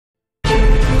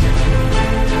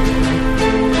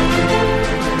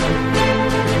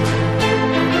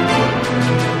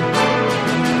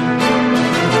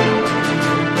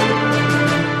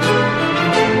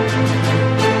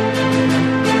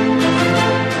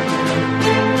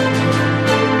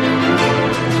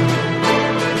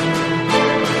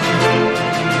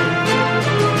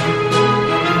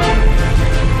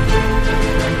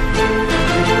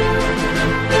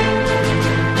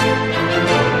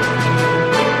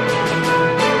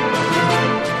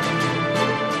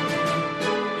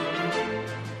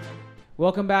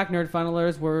Welcome back,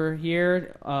 NerdFunnelers. We're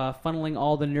here funneling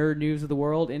all the nerd news of the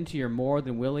world into your more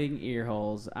than willing ear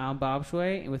holes. I'm Bob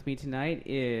Shui, and with me tonight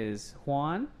is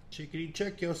Juan. Chickadee,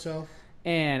 check yourself.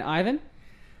 And Ivan.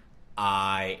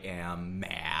 I am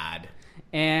mad.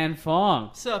 And Fong.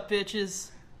 What's up,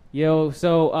 bitches? Yo,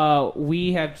 so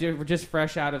we're just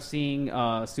fresh out of seeing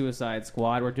Suicide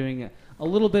Squad. We're doing a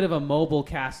little bit of a mobile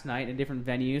cast night in different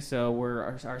venues, so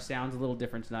our sound's a little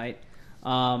different tonight.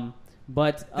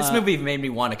 But this movie made me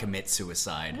want to commit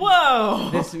suicide. Whoa!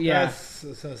 That's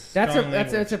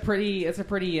a pretty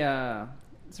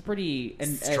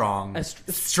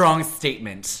strong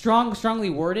statement. Strongly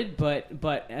worded,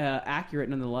 but accurate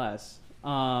nonetheless.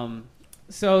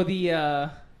 So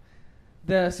the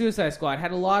Suicide Squad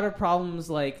had a lot of problems,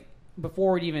 like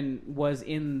before it even was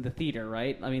in the theater,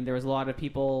 right? I mean, there was a lot of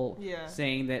people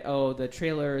saying that the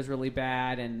trailer is really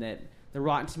bad and that the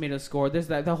Rotten Tomatoes score. There's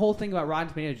the whole thing about Rotten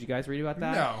Tomatoes. Did you guys read about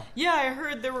that? No. Yeah, I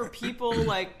heard there were people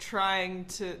like trying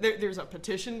to. There's a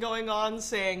petition going on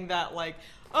saying that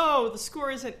the score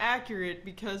isn't accurate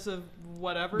because of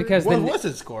whatever. Because what was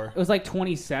its score? It was like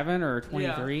 27 or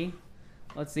 23. Yeah.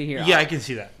 Let's see here. Yeah, I can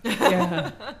see that.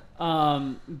 Yeah.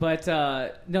 No. So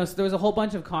there was a whole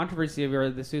bunch of controversy over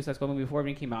the Suicide Squad movie before it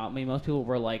even came out. I mean, most people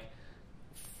were like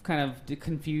kind of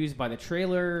confused by the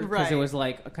trailer because it was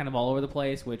like kind of all over the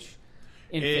place, which.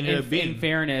 In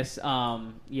fairness,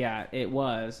 it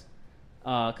was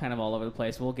kind of all over the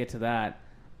place. We'll get to that.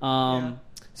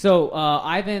 So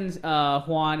Ivan,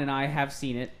 Juan, and I have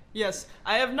seen it. Yes,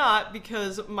 I have not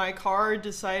because my car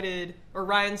decided, or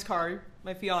Ryan's car,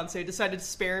 my fiance, decided to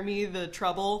spare me the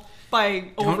trouble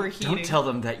by overheating. Don't tell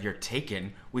them that you're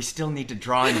taken. We still need to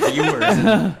draw in viewers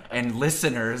and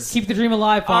listeners. Keep the dream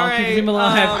alive, Paul. Right, keep the dream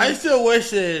alive. I still wish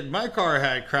that my car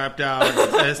had crapped out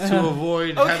as to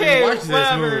avoid having watched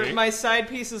this movie. My side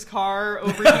piece's car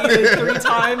overheated 3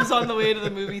 times on the way to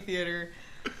the movie theater.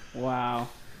 Wow.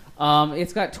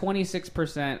 It's got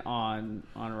 26% on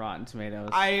Rotten Tomatoes.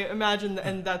 I imagine,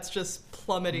 and that's just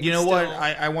plummeting. You know still. what?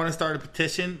 I want to start a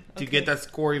petition to get that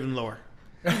score even lower.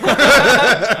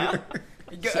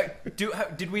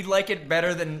 Did we like it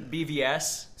better than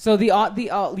BVS? So did I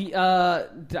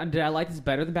like this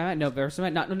better than Batman? No,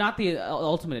 Versaman. Not the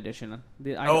Ultimate Edition.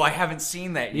 I haven't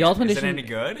seen that yet. The Ultimate Edition. Is it any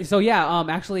good? So yeah,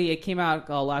 actually it came out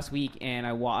last week, and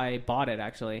I bought it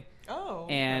actually. Oh.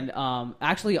 And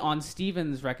actually on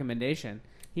Steven's recommendation.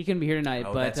 He couldn't be here tonight,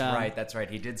 but that's right.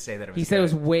 He did say that it was. He said it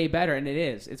was way better, and it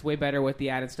is. It's way better with the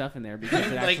added stuff in there because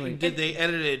it actually. Did they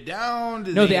edit it down?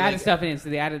 They added stuff in. So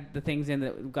they added the things in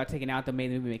that got taken out that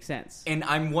made the movie make sense. And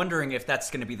I'm wondering if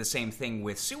that's going to be the same thing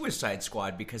with Suicide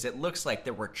Squad because it looks like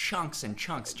there were chunks and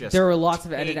chunks just. There were lots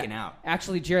of edited out.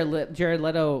 Actually, Jared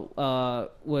Leto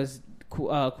was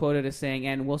quoted as saying,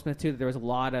 and Will Smith too, that there was a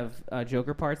lot of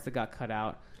Joker parts that got cut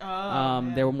out.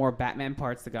 There were more Batman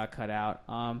parts that got cut out.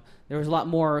 There was a lot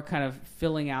more kind of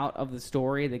filling out of the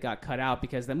story that got cut out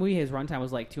because the movie, his runtime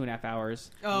was like 2.5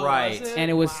 hours. Oh, right.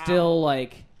 And it was still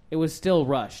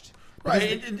rushed.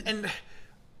 Right. And at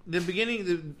the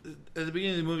beginning of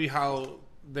the movie, how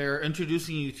they're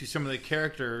introducing you to some of the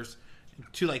characters,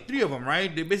 to like 3 of them,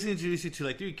 right? They basically introduce you to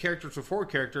like 3 characters or 4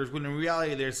 characters, when in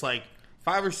reality there's like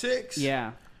 5 or 6.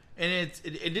 Yeah. And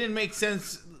it didn't make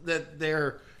sense that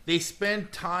they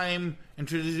spent time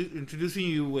introducing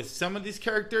you with some of these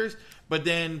characters, but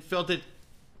then felt it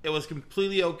was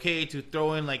completely okay to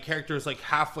throw in like characters like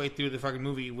halfway through the fucking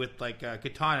movie with like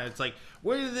Katana. It's like,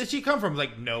 where did she come from?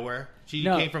 Like nowhere. She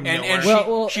came from nowhere.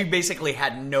 And she basically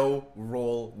had no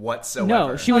role whatsoever.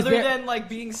 No, she was other than like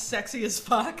being sexy as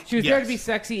fuck. She was there to be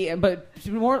sexy, but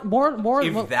more.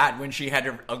 If that, when she had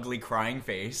her ugly crying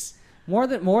face. More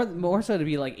so to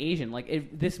be like Asian.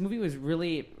 Like this movie was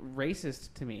really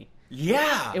racist to me.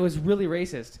 Yeah, it was really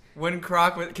racist. When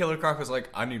Killer Croc was like,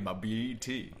 "I need my BET."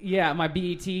 Yeah, my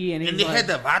BET, and they had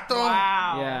the vato.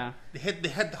 Wow. Yeah, they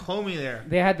had the homie there.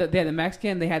 They had the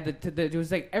Mexican. They had it was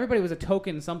like everybody was a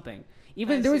token something.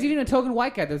 There was even a token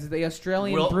white guy. There was the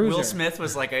Australian bruiser. Will Smith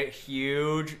was like a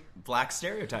huge black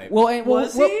stereotype.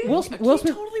 Was he? Will Smith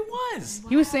totally was.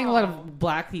 He was saying a lot of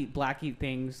blacky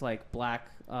things like black.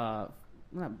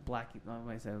 Not blacky. What am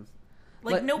I saying?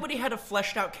 Like nobody had a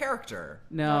fleshed out character.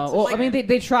 No, I mean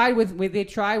they tried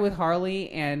with Harley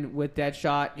and with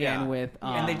Deadshot and with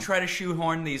and they try to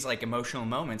shoehorn these like emotional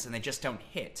moments and they just don't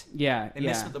hit. Yeah, they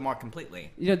miss with the mark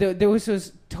completely. You know, there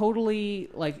was totally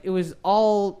like it was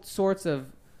all sorts of.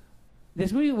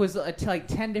 This movie was like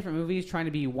 10 different movies trying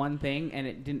to be one thing and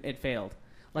it didn't. It failed.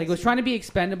 Like it was trying to be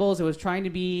Expendables. It was trying to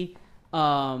be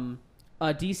a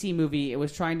DC movie. It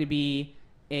was trying to be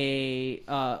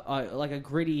like a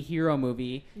gritty hero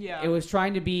movie. Yeah. It was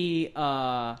trying to be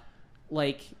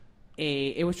like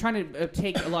it was trying to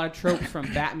take a lot of tropes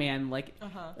from Batman, like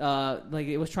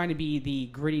it was trying to be the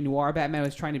gritty noir Batman. It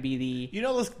was trying to be the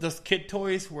those kid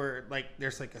toys where like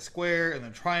there's like a square and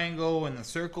a triangle and a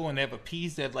circle, and they have a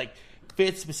piece that like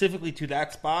fits specifically to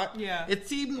that spot. Yeah, it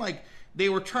seemed like they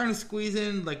were trying to squeeze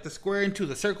in like the square into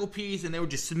the circle piece, and they were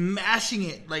just smashing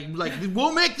it like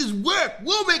we'll make this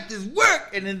work,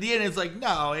 and in the end it's like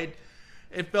no, it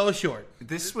fell short.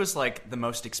 This was like the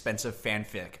most expensive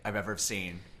fanfic I've ever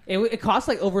seen. It cost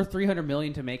like over $300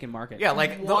 million to make and market. Yeah,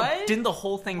 like didn't the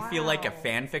whole thing feel like a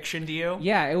fan fiction to you?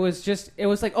 Yeah, it was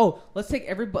like, oh, let's take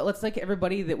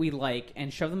everybody that we like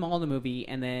and shove them all in the movie,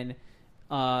 and then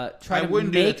try to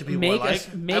make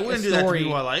a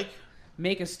story.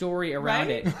 Make a story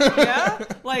around it. Yeah?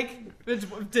 Like,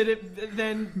 did it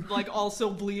then, like,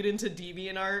 also bleed into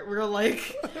DeviantArt where,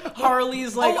 like,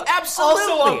 Harley's, like... Oh,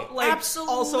 absolutely!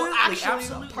 Also actually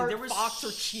absolutely. part there was Fox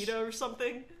or Cheetah or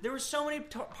something. There were so many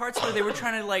parts where they were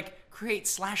trying to, like, create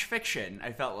slash fiction,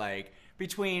 I felt like,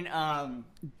 between, oh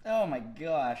my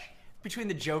gosh... Between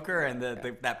the Joker and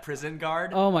that prison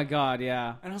guard. Oh my god,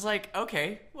 yeah. And I was like,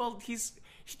 okay, well,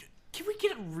 can we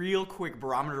get a real quick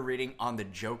barometer reading on the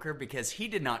Joker, because he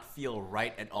did not feel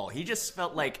right at all. He just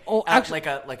felt like like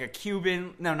a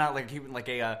Cuban. No, not like a Cuban. Like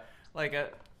a.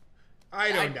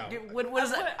 I don't know. What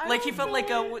is that? Like he felt like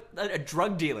a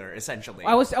drug dealer essentially.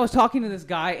 I was talking to this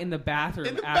guy in the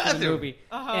bathroom after the movie,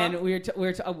 and we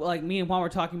were like me and Juan were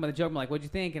talking about the Joker. I'm like, "What'd you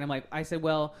think?" And I said,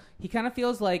 "Well, he kind of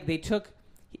feels like they took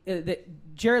that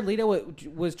Jared Leto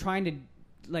was trying to."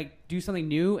 Like do something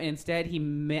new, and instead he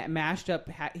mashed up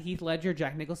Heath Ledger,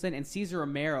 Jack Nicholson, and Cesar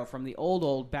Romero from the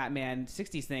old Batman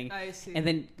 60s thing. I see. And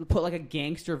then put like a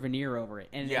gangster veneer over it,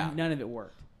 and none of it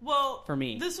worked. Well, for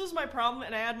me, this was my problem,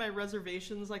 and I had my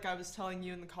reservations, like I was telling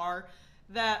you in the car,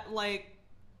 that like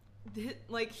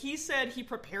he said he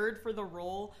prepared for the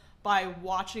role by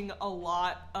watching a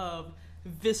lot of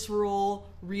visceral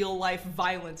real life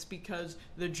violence, because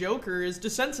the Joker is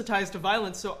desensitized to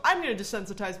violence, so I'm going to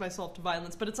desensitize myself to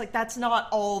violence. But it's like that's not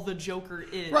all the Joker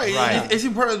is. Right.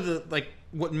 Isn't part of the like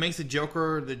what makes the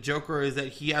Joker is that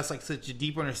he has like such a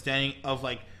deep understanding of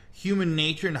like human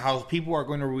nature and how people are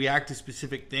going to react to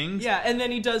specific things. Yeah, and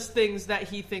then he does things that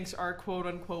he thinks are quote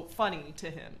unquote funny to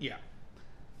him. Yeah.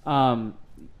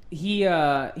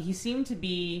 He seemed to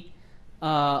be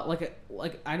like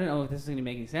I don't know if this is going to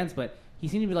make any sense, but he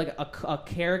seemed to be like a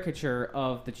caricature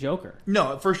of the Joker.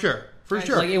 No, for sure.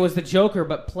 Like it was the Joker,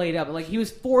 but played up. Like he was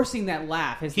forcing that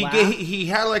laugh. He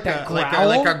had like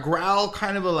a growl,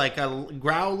 kind of a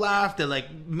growl laugh that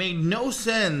like made no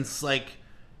sense like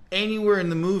anywhere in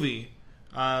the movie.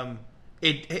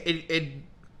 It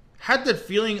had the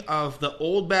feeling of the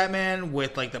old Batman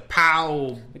with like the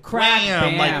pow, the crack,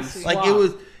 bam, like it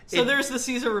was. So there's the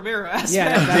Cesar Romero aspect.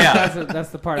 Yeah,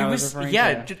 that's the part I was referring to.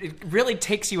 Yeah, it really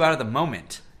takes you out of the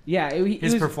moment. Yeah,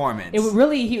 his performance. It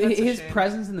really his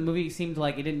presence in the movie seemed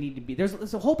like it didn't need to be.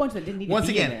 There's a whole bunch that didn't need to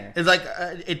be in there. It's like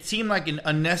it seemed like an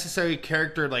unnecessary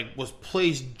character like was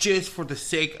placed just for the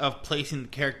sake of placing the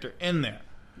character in there.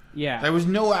 Yeah, there was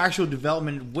no actual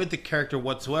development with the character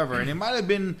whatsoever, and it might have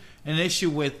been an issue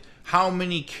with how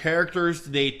many characters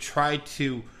they tried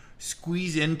to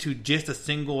squeeze into just a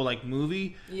single like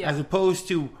movie, as opposed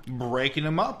to breaking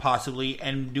them up possibly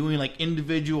and doing like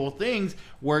individual things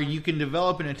where you can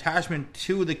develop an attachment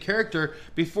to the character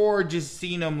before just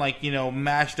seeing them like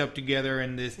mashed up together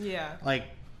in this like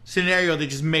scenario that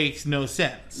just makes no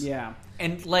sense. Yeah,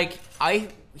 and like I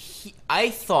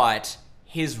thought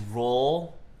his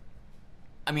role.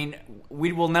 I mean,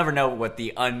 we will never know what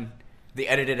the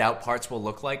edited out parts will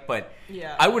look like, but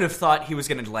I would have thought he was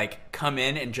going to like come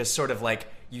in and just sort of like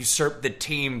usurp the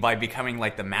team by becoming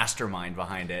like the mastermind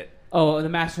behind it. Oh, the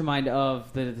mastermind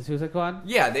of the Suicide Squad?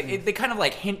 Yeah, they kind of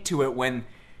like hint to it when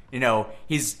he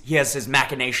has his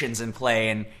machinations in play,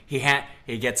 and he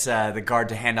gets the guard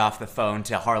to hand off the phone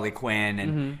to Harley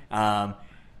Quinn,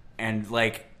 and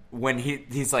like when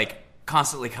he's like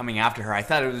constantly coming after her, I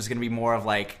thought it was going to be more of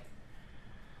like.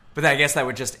 But I guess that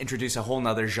would just introduce a whole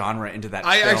nother genre into that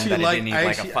film that it didn't need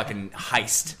like a fucking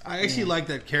heist. I actually like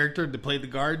that character to play the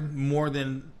guard more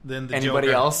than the anybody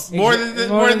Joker. else. More than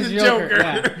the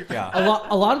Joker. Yeah.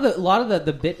 A lot of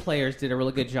the bit players did a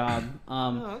really good job.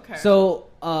 Okay. So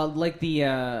like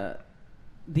I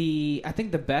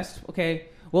think the best. Okay.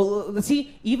 Well, let's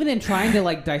see. Even in trying to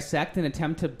like dissect and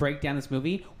attempt to break down this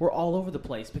movie, we're all over the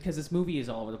place because this movie is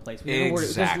all over the place. We don't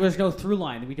know there's no through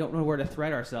line. We don't know where to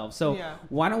thread ourselves. So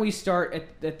why don't we start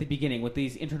at the beginning with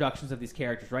these introductions of these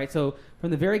characters, right? So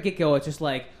from the very get go, it's just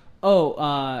like,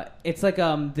 it's like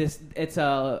it's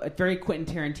a very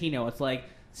Quentin Tarantino. It's like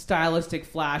stylistic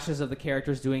flashes of the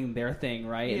characters doing their thing,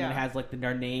 right? Yeah. And it has like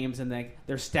their names and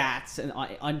their stats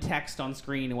and text on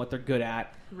screen and what they're good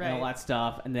at and all that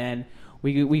stuff. And then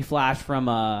we flash from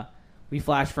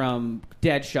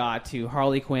Deadshot to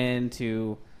Harley Quinn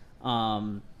to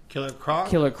Killer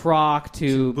Croc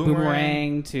to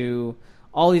Boomerang to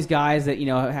all these guys that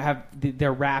have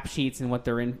their rap sheets and what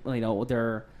they're in,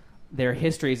 their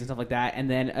histories and stuff like that. And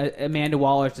then Amanda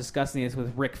Waller's discussing this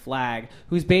with Rick Flag,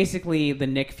 who's basically the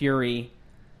Nick Fury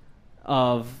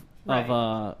of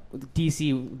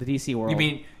DC, the DC world.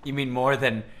 You mean more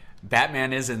than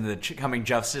Batman is in the coming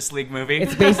Justice League movie?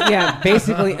 It's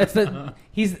basically it's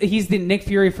he's the Nick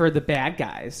Fury for the bad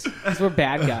guys. We're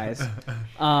bad guys.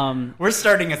 We're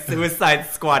starting a Suicide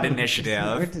Squad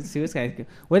initiative. Suicide.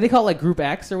 What do they call it, like Group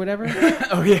X or whatever?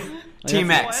 Oh yeah, Team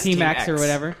X or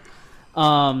whatever.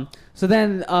 So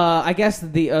then, I guess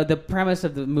the premise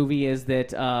of the movie is that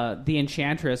the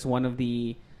Enchantress, one of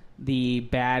the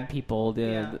bad people,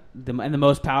 and the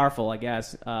most powerful, I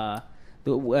guess,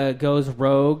 goes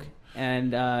rogue,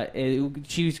 and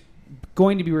she's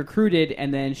going to be recruited,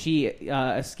 and then she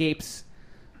escapes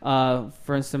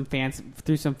through some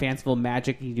fanciful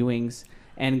magic doings,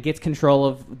 and gets control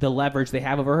of the leverage they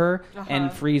have over her,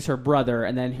 and frees her brother.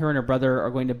 And then her and her brother are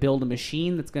going to build a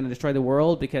machine that's going to destroy the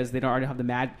world because they don't already have the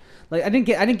mad. Like I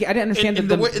didn't understand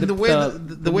the way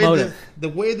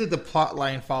that the plot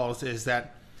line follows is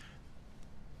that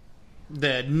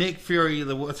the Nick Fury,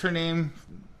 what's her name,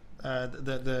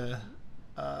 the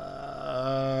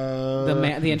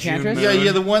Enchantress.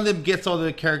 Yeah, the one that gets all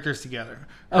the characters together.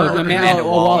 Amanda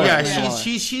Waller. Yeah,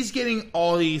 she's getting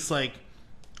all these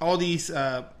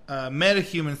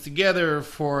metahumans together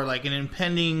for like an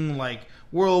impending like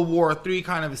World War III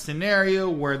kind of a scenario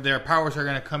where their powers are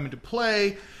going to come into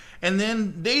play, and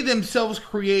then they themselves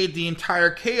create the entire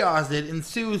chaos that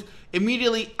ensues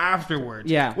immediately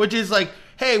afterwards. Yeah, which is like,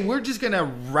 hey, we're just going to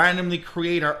randomly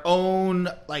create our own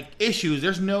like issues.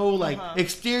 There's no like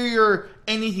exterior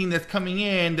anything that's coming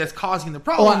in that's causing the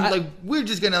problem. We're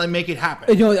just going to make it happen.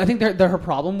 I think her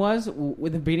problem was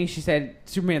with the beginning. She said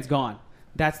Superman's gone.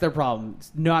 That's their problem.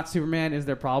 Not Superman is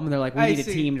their problem. They're like, we need a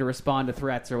team to respond to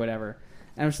threats or whatever.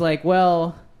 And I'm just like,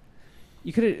 well,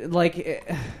 you could have like.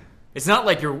 It's not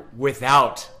like you're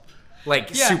without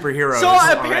superheroes. So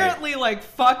apparently,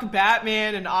 fuck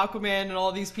Batman and Aquaman and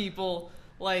all these people.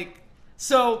 Do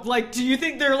you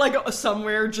think they're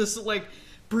somewhere just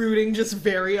brooding, just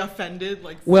very offended?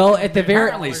 Well, at the very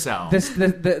apparently so.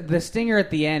 The stinger at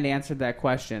the end answered that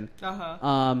question.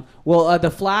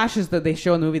 The Flash is that they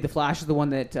show in the movie. The Flash is the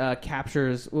one that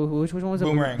captures which one was it?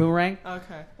 Boomerang.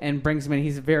 Okay. And brings him in.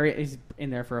 He's in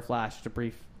there for a flash, just a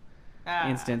brief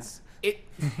instance. It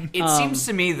seems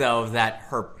to me though that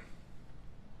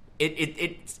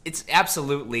it's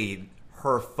absolutely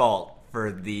her fault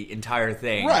for the entire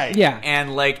thing, right? Yeah,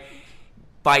 and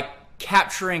by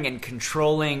capturing and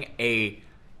controlling a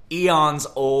eons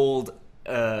old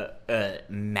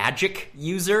magic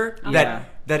user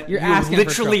that you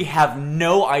literally have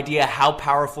no idea how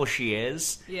powerful she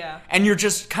is. Yeah. And you're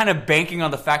just kind of banking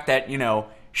on the fact that,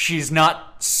 she's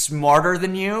not smarter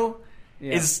than you.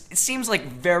 Yeah. It seems like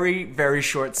very, very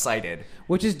short-sighted.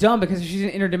 Which is dumb because if she's an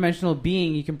interdimensional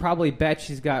being, you can probably bet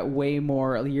she's got way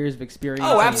more years of experience.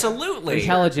 Oh, absolutely.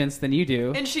 Intelligence than you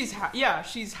do. And she's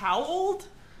how old?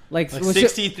 Like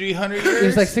 6,300 years? It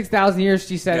was like 6,000 years,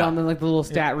 she said, on the little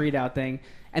stat readout thing.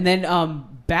 And then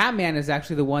Batman is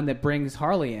actually the one that brings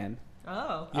Harley in.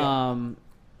 Oh.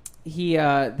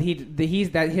 Yeah.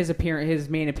 His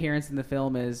main appearance in the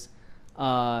film is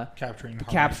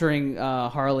capturing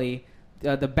Harley.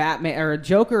 The Batman or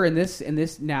Joker in this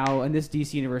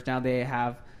DC universe now they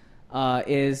have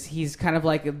he's kind of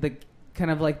like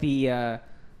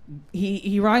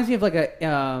he reminds me of like a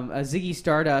Ziggy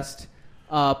Stardust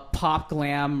pop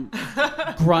glam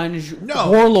grunge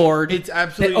warlord it's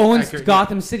absolutely that owns accurate,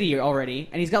 Gotham City already,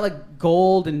 and he's got like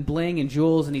gold and bling and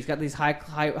jewels, and he's got these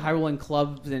high rolling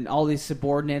clubs and all these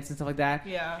subordinates and stuff like that.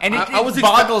 Yeah, and it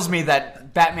boggles me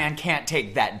that Batman can't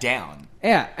take that down.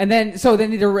 Yeah, and then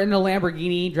they're in a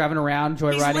Lamborghini driving around,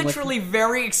 joyriding. He's literally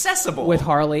very accessible with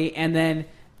Harley, and then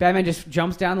Batman just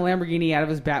jumps down the Lamborghini out of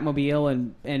his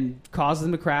Batmobile and causes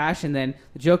them to crash, and then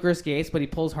the Joker escapes, but he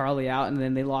pulls Harley out, and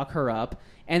then they lock her up.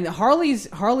 And Harley's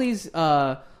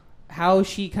how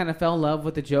she kind of fell in love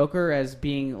with the Joker as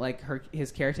being like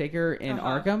his caretaker in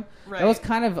Arkham. Right. That was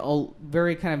kind of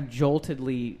very kind of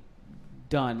joltedly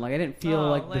done. Like I didn't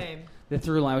feel the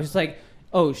through line. It was just like,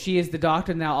 oh, she is the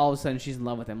Doctor now. All of a sudden, she's in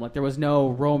love with him. Like there was no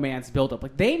romance built up.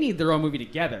 Like they need their own movie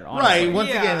together. Honestly. Right. Once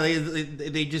again,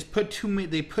 they just put too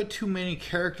many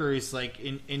characters like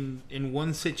in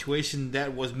one situation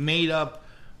that was made up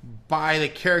by the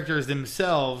characters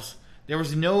themselves. There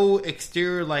was no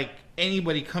exterior, like,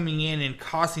 anybody coming in and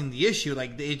causing the issue.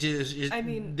 Like,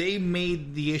 they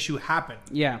made the issue happen.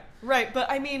 Yeah. Right, but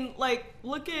I mean, like,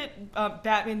 look at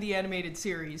Batman the Animated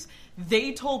Series.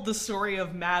 They told the story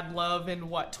of Mad Love in,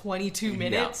 22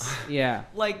 minutes? Yeah.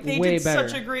 Like, they Way did better.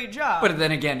 such a great job. But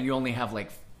then again, you only have,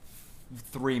 like,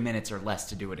 3 minutes or less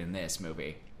to do it in this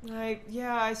movie. Like,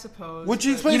 yeah, I suppose. Which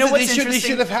explains that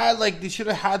they should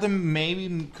have had them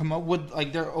maybe come up with,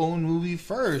 like, their own movie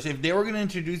first. If they were going to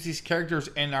introduce these characters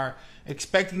and are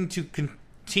expecting to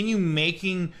continue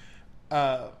making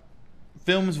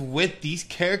films with these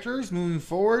characters moving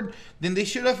forward, then they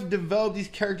should have developed these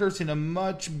characters in a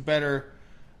much better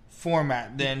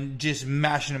format than just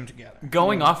mashing them together.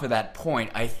 Going off of that point,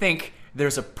 I think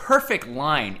there's a perfect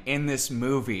line in this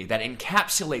movie that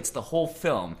encapsulates the whole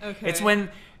film. Okay. It's when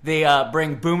they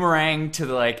bring Boomerang to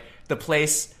the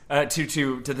place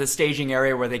to the staging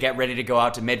area where they get ready to go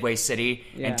out to Midway City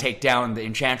and take down the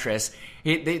Enchantress.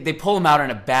 They pull him out in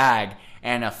a bag,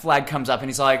 and a flag comes up, and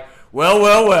he's like,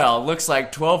 well, looks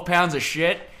like 12 pounds of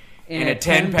shit in a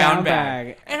 10-pound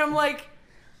bag. And I'm like,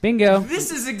 bingo.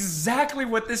 This is exactly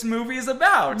what this movie is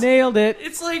about. Nailed it.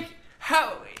 It's like,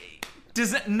 how...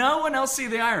 Does no one else see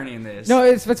the irony in this? No,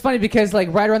 it's funny because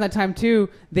like right around that time too,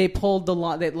 they pulled the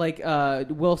lot that like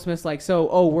Will Smith's like,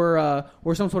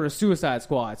 we're some sort of Suicide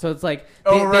Squad. So it's like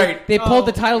they pulled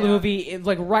the title of the movie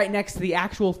like right next to the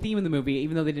actual theme of the movie,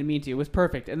 even though they didn't mean to. It was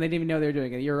perfect, and they didn't even know they were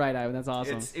doing it. You're right, Ivan. That's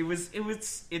awesome.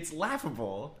 It's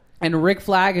laughable. And Rick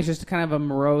Flag is just kind of a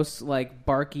morose, like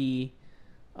barky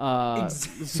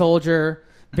soldier.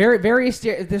 Very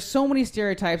there's so many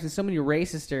stereotypes and so many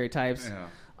racist stereotypes. Yeah.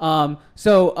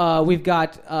 So we've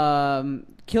got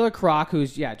Killer Croc,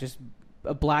 who's just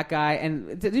a black guy,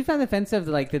 and did you find it offensive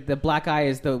that like the black guy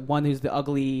is the one who's the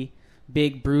ugly,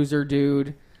 big bruiser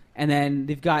dude, and then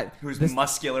they've got who's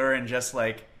muscular and just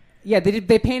like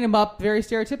they paint him up very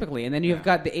stereotypically, and then you've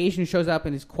got the Asian who shows up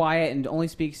and is quiet and only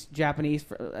speaks Japanese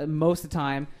for most of the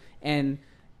time, and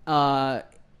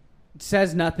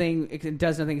says nothing,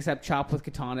 does nothing except chop with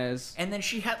katanas. And then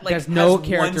she had like no has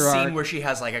character one scene arc. where she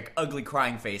has like an ugly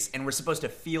crying face, and we're supposed to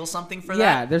feel something for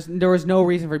that. Yeah, there was no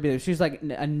reason for her to be there. She was like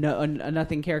a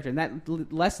nothing character, and that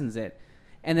lessens it.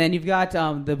 And then you've got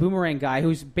the Boomerang guy,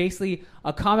 who's basically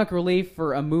a comic relief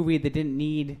for a movie that didn't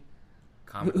need.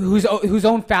 Whose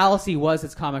own fallacy was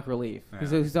its comic relief. Yeah.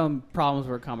 Whose own problems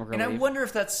were comic relief. And I wonder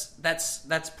if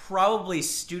that's probably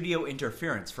studio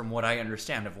interference, from what I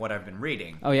understand of what I've been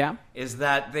reading. Oh yeah, is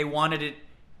that they wanted it?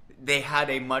 They had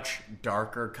a much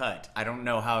darker cut. I don't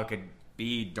know how it could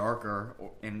be darker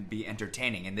and be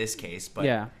entertaining in this case,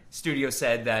 but studio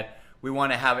said that we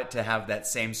want to have that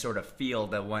same sort of feel,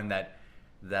 the one that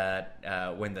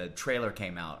when the trailer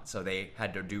came out. So they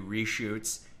had to do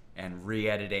reshoots and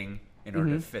re-editing in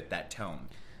order to fit that tone.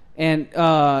 And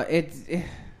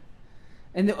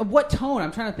what tone?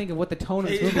 I'm trying to think of what the tone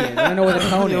of this movie is. I don't know what the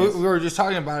tone is. We were just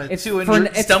talking about it too.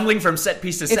 It's stumbling from set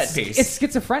piece to set piece. It's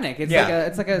schizophrenic.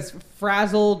 It's like a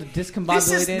frazzled,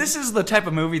 discombobulated. This is the type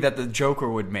of movie that the Joker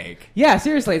would make. Yeah,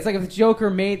 seriously. It's like if the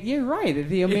Joker made... You're right. If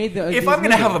he made the... If I'm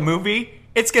going to have a movie,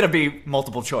 it's going to be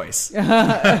multiple choice.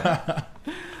 Oh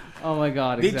my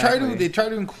God, exactly. They try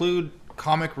to include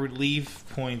comic relief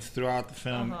points throughout the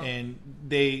film, and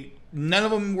none of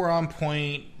them were on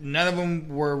point. None of them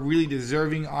were really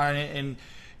deserving on it, and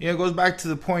it goes back to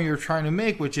the point you're trying to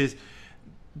make, which is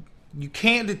you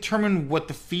can't determine what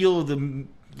the feel of the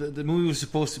movie was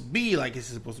supposed to be. Like, is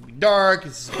it supposed to be dark?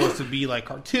 Is it supposed to be like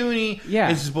cartoony?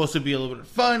 Yeah. Is it supposed to be a little bit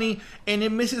funny? And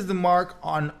it misses the mark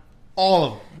on all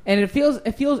of them. And it feels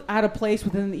out of place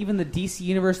within even the DC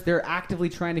universe they're actively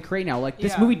trying to create now. Like,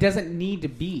 this movie doesn't need to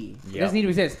be. It doesn't need to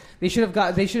exist. They should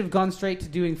have gone straight to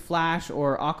doing Flash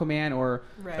or Aquaman or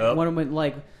Wonder Woman.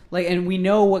 Like, and we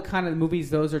know what kind of movies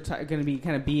those are going to be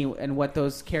kind of be and what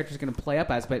those characters are going to play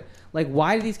up as. But like,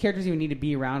 why do these characters even need to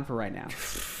be around for right now?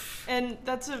 And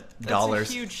that's a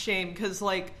huge shame, because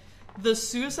like the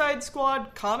Suicide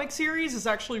Squad comic series is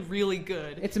actually really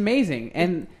good. It's amazing,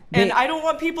 and I don't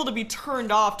want people to be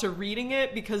turned off to reading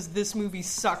it because this movie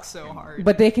sucks so hard.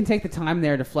 But they can take the time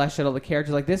there to flesh out all the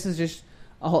characters. Like, this is just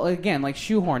again like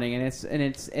shoehorning,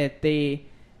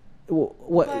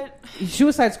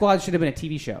 Suicide Squad should have been a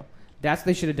TV show. That's what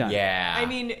they should have done. Yeah. I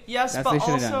mean, yes, but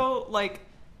also like,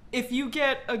 if you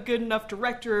get a good enough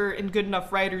director and good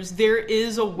enough writers, there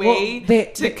is a way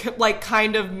to like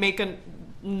kind of make a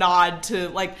nod to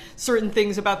like certain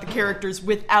things about the characters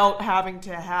without having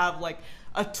to have like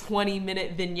a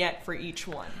 20-minute vignette for each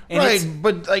one. Right,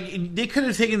 but like they could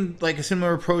have taken like a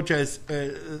similar approach as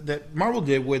that Marvel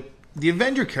did with the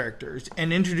Avenger characters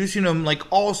and introducing them like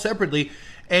all separately.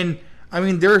 And I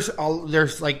mean, there's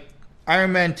like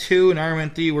Iron Man 2 and Iron Man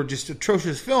 3 were just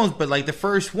atrocious films, but like the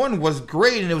first one was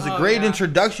great, and it was a great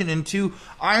introduction into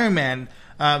Iron Man.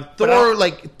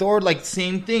 Thor,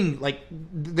 same thing. Like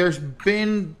there's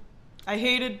been. I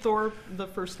hated Thor, the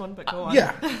first one, but go on.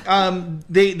 Yeah,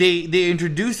 they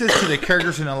introduced us to the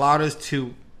characters and allowed us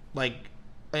to like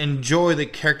enjoy the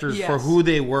characters for who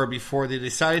they were before they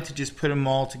decided to just put them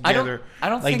all together. I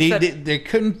don't like think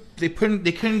they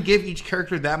couldn't give each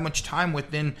character that much time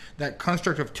within that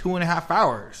construct of 2.5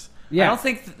 hours. Yeah. I don't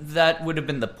think that would have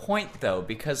been the point though,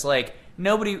 because like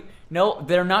they're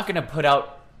not going to put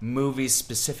out movies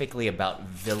specifically about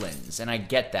villains, and I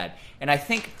get that. And I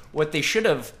think what they should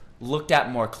have looked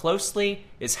at more closely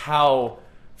is how,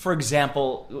 for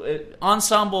example,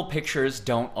 ensemble pictures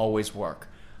don't always work.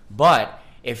 But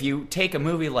if you take a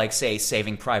movie like, say,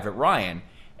 Saving Private Ryan,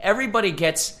 everybody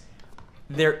gets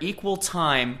their equal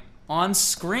time on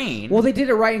screen. Well, they did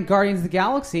it right in Guardians of the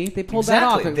Galaxy. They pulled that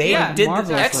off. They did this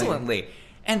excellently.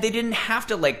 And they didn't have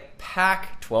to, like,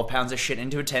 pack 12 pounds of shit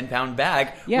into a 10-pound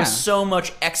bag with so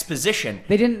much exposition.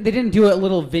 They didn't do a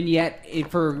little vignette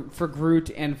for Groot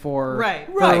and for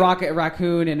Rocket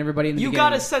Raccoon and everybody in the beginning. You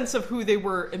got a sense of who they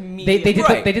were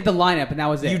immediately. They did the lineup, and that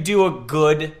was it. You do a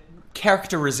good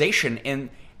characterization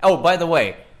in. Oh, by the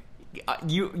way,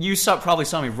 you probably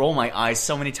saw me roll my eyes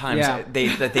so many times that they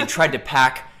tried to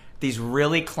pack these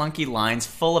really clunky lines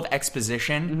full of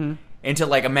exposition into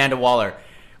like Amanda Waller.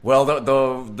 Well,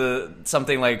 the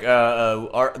something like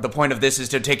the point of this is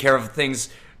to take care of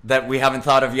things that we haven't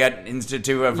thought of yet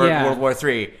to avert World War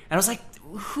III. And I was like,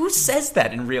 who says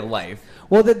that in real life?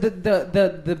 Well,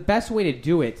 the best way to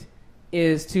do it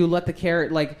is to let the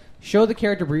character show the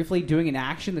character briefly doing an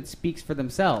action that speaks for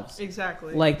themselves.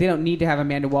 Exactly. Like they don't need to have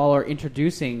Amanda Waller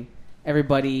introducing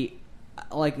everybody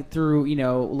like through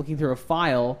looking through a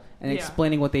file and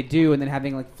explaining what they do, and then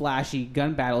having like flashy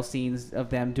gun battle scenes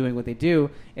of them doing what they do.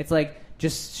 It's like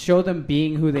just show them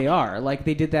being who they are. Like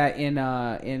they did that in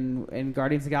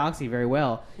Guardians of the Galaxy very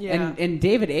well. Yeah. And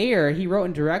David Ayer, he wrote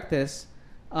and directed this.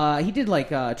 He did like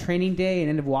Training Day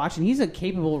and End of Watch, and he's a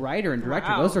capable writer and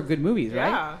director. Wow. Those are good movies,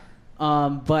 right?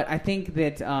 But I think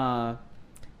that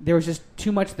there was just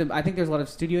too much. I think there's a lot of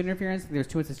studio interference. There's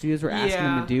too much the studios were asking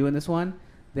him to do in this one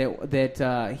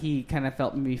that he kind of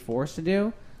felt maybe forced to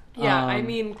do. Yeah, I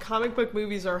mean, comic book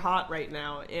movies are hot right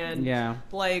now, and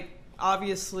like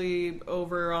obviously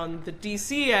over on the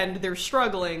DC end, they're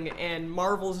struggling, and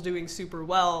Marvel's doing super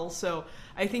well. So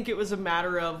I think it was a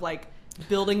matter of like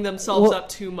building themselves up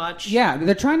too much. Yeah,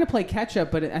 they're trying to play catch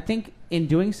up, but I think in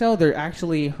doing so, they're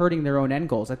actually hurting their own end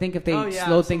goals. I think if they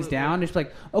slow things down, it's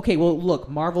like, okay, well, look,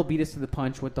 Marvel beat us to the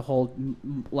punch with the whole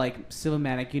like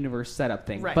cinematic universe setup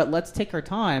thing, but let's take our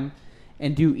time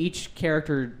and do each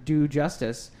character due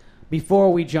justice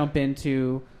before we jump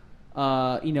into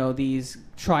these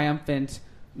triumphant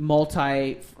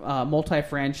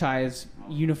multi-franchise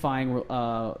unifying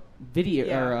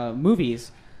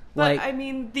movies. But I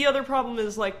mean, the other problem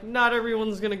is like not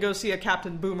everyone's going to go see a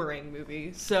Captain Boomerang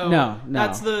movie. So no.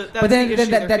 That's the issue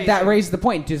that raises the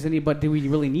point. Do we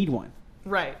really need one?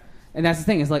 Right. And that's the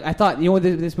thing. Is like I thought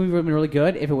this movie would have been really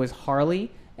good if it was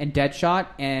Harley and Deadshot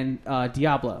and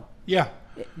Diablo. Yeah.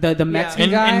 The Mexican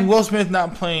guy and Will Smith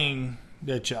not playing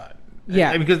Deadshot.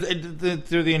 Yeah, because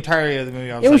through the entirety of the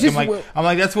movie, I'm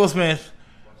like that's Will Smith.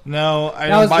 No, I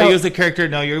don't buy you as a character.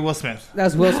 No, you're Will Smith. That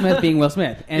was Will Smith being Will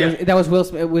Smith, and that was Will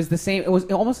Smith. It was the same. It was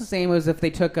almost the same as if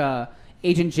they took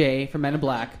Agent J from Men in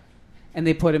Black, and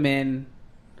they put him in.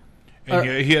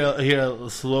 And he had a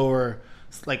slower,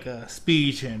 like a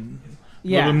speech and a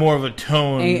little bit more of a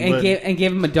tone, and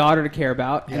gave him a daughter to care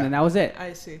about, and then that was it.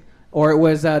 I see. Or it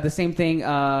was the same thing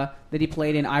that he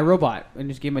played in iRobot, and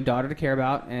just gave him a daughter to care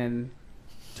about and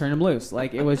turned him loose.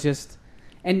 Like it was just.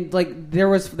 And like there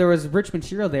was rich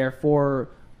material there for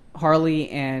Harley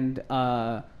and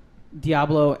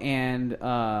Diablo and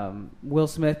Will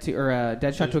Smith or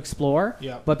Deadshot to explore.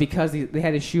 Yeah. But because they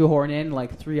had to shoehorn in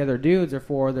like 3 other dudes or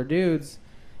 4 other dudes,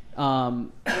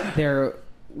 there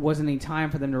wasn't any time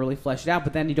for them to really flesh it out.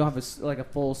 But then you don't have a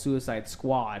full Suicide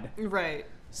Squad. Right.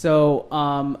 So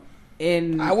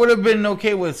I would have been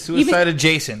okay with Suicide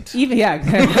Adjacent.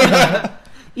 Exactly.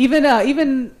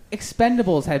 Even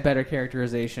Expendables had better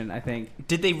characterization, I think.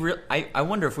 Did they? I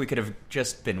wonder if we could have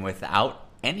just been without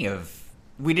any of.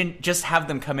 We didn't just have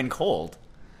them come in cold.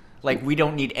 Like we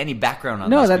don't need any background on.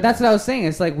 No, that's what I was saying.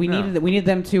 It's like we needed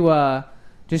them to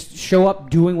just show up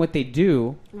doing what they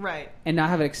do, right, and not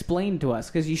have it explained to us.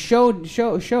 Because you show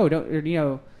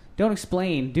don't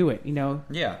explain, do it.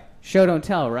 Yeah. show don't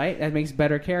tell, right? That makes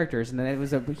better characters, and then it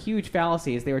was a huge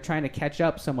fallacy as they were trying to catch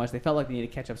up so much. They felt like they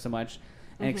needed to catch up so much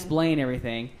and explain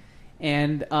everything.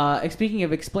 And speaking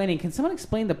of explaining, can someone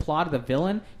explain the plot of the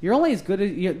villain? You're only as good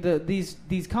as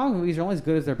these comic movies are only as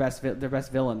good as their best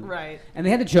villain, right? And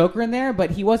they had the Joker in there, but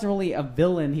he wasn't really a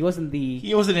villain. He wasn't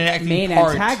an main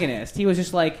antagonist. He was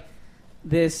just like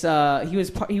this.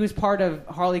 He was part of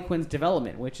Harley Quinn's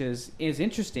development, which is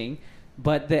interesting,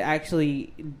 but that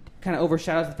actually kind of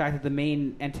overshadows the fact that the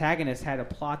main antagonist had a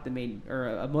plot or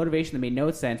a motivation that made no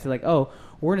sense. They're like, oh,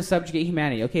 we're going to subjugate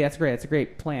humanity. Okay, that's great. That's a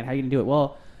great plan. How are you going to do it?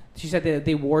 Well, she said that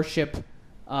they worship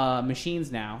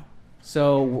machines now.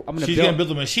 So she's going to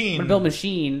build a machine. I'm going to build a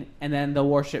machine, and then they'll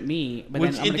worship me. But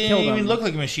then I'm going to kill them. It didn't even look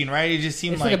like a machine, right? It just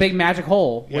seemed like a big magic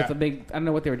hole with a big... I don't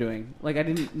know what they were doing. Like, I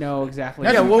didn't know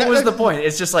exactly. Yeah, what was the point?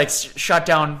 It's just like shot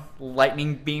down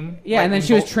lightning beam? Yeah, and then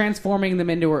she was transforming them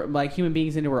into her, like, human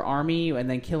beings into her army and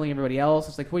then killing everybody else.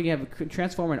 It's like, well, you have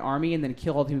transform an army and then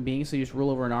kill all the human beings, so you just rule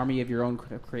over an army of your own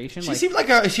creation. She seemed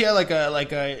she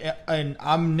had an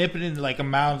omnipotent like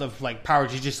amount of like power.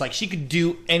 She's just like she could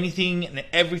do anything and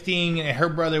everything, and her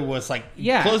brother was like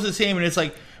close to the same. And it's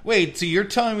like, wait, so you're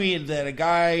telling me that a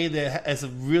guy that has a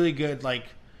really good like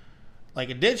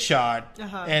a dead shot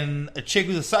and a chick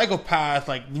who's a psychopath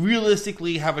like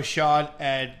realistically have a shot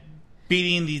at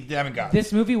beating these demigods?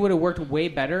 This movie would have worked way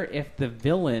better if the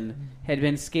villain had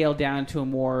been scaled down to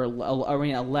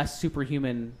a less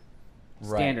superhuman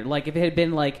standard. Like if it had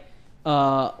been like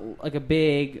a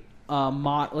big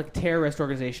terrorist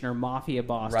organization or mafia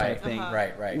boss type thing,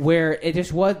 right, where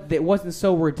it wasn't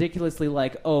so ridiculously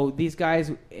like, oh, these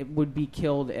guys would be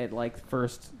killed at like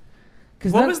first.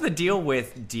 What was the deal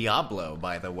with Diablo,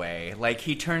 by the way? Like,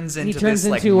 he turns into this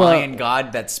Mayan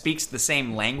god that speaks the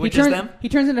same language as them? He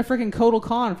turns into freaking Kotal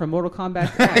Khan from Mortal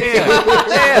Kombat.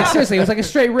 Like, seriously, it was like a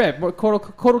straight rip.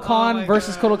 Kotal Khan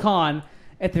versus Kotal Khan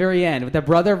at the very end. With the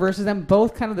brother versus them,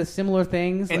 both kind of the similar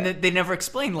things. And they never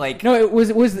explained, like... No,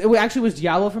 it actually was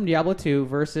Diablo from Diablo 2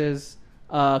 versus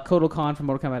Kotal Khan from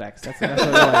Mortal Kombat X. That's what it was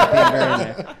at the very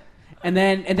end. And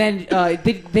then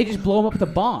they just blow him up with a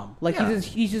bomb. Like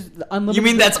he's just unlimited. You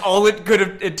mean that's all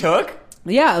it took?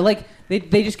 Yeah, like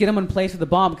they just get him in place with the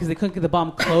bomb because they couldn't get the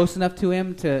bomb close enough to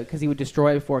him because he would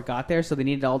destroy it before it got there. So they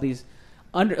needed all these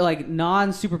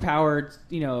non-superpowered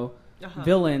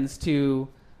villains to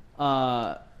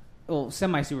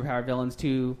semi-superpowered villains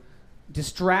to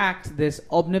distract this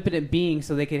omnipotent being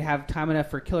so they could have time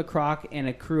enough for Killer Croc and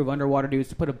a crew of underwater dudes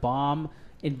to put a bomb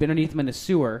underneath them in the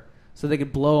sewer. So they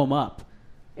could blow them up.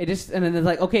 And then it's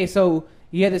like, okay, so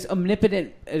you have this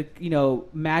omnipotent,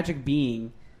 magic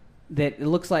being that it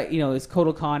looks like, this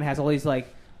Kotal Khan has all these like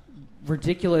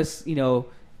ridiculous,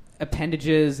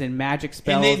 appendages and magic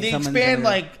spells. And they expand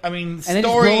stories.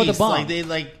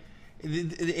 Like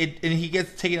and he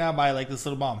gets taken out by like this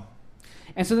little bomb.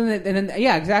 And so then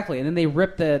exactly. And then they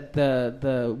rip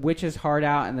the witch's heart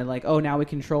out, and they're like, oh, now we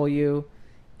control you,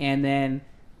 and then.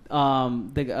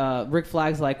 Rick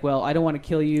Flag's like, well, I don't want to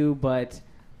kill you, but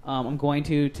I'm going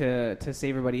to save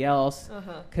everybody else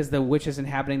because the witch is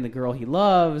inhabiting the girl he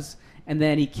loves, and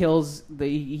then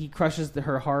he crushes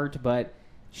her heart, but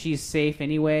she's safe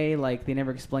anyway. Like they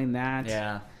never explained that.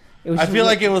 Yeah, I feel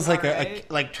like it was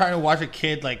like like trying to watch a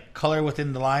kid like color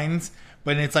within the lines,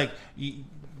 but it's like you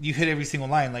hit every single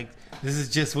line. Like this is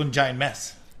just one giant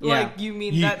mess. Like, you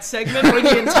mean that segment or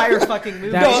the entire fucking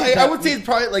movie? No, I would say it's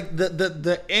probably like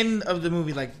the end of the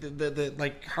movie, like the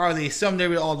like how they summed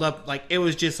it all up. Like it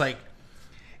was just like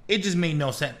it just made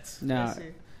no sense. No,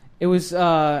 it was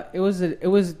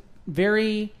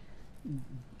very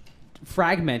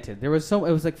fragmented. It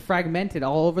was like fragmented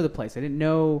all over the place. I didn't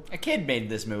know a kid made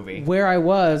this movie where I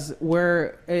was.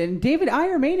 And David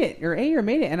Ayer made it,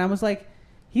 and I was like.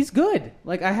 He's good.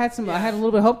 Like I had a little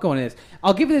bit of hope going in this.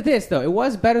 I'll give it this though. It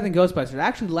was better than Ghostbusters. I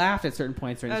actually laughed at certain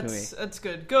points during this movie. That's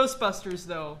good. Ghostbusters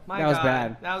though, that was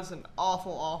bad. That was an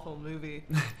awful, awful movie.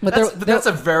 That's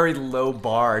a very low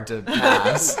bar to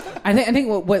pass. I think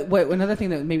what another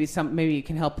thing that maybe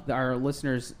can help our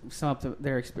listeners sum up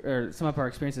our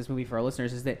experience of this movie for our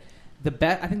listeners is that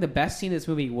I think the best scene in this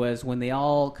movie was when they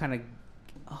all kind of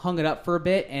hung it up for a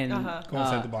bit and go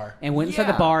inside the bar and went inside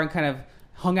the bar and kind of.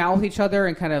 Hung out with each other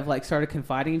and kind of like started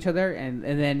confiding in each other, and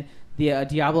then the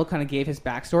Diablo kind of gave his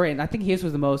backstory, and I think his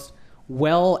was the most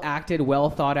well acted,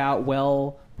 well thought out,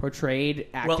 well portrayed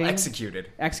acting, well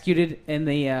executed in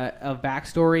the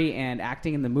backstory and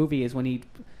acting in the movie is when he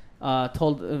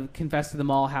confessed to them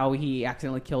all how he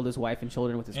accidentally killed his wife and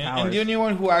children with his powers. And the only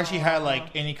one who actually had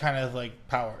like any kind of like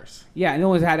powers. Yeah, no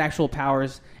one had actual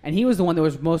powers, and he was the one that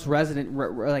was most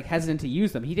hesitant to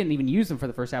use them. He didn't even use them for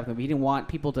the first half of the movie. He didn't want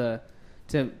people to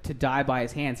to die by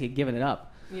his hands. He had given it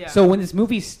up. Yeah. So when this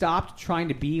movie stopped trying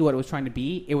to be what it was trying to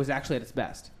be, it was actually at its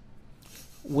best.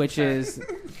 Which is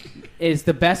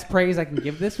the best praise I can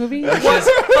give this movie.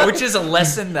 Which is a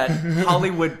lesson that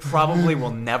Hollywood probably will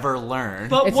never learn.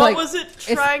 But it's what was it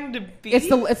trying to be?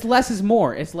 It's less is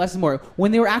more. It's less is more.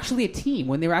 When they were actually a team,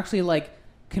 when they were actually like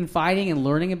confiding and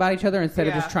learning about each other instead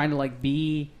of just trying to like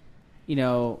be,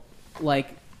 like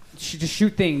just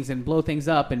shoot things and blow things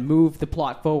up and move the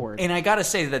plot forward. And I gotta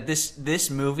say that this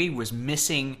movie was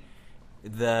missing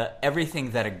everything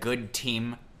that a good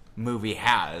team movie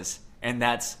has. And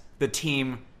that's the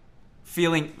team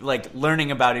feeling like learning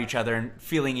about each other and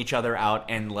feeling each other out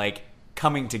and like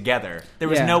coming together. There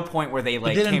was no point where they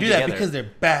like they didn't came do together. that because they're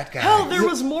bad guys. Hell, there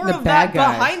was more of that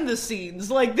behind the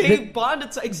scenes. Like they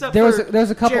bonded, except there was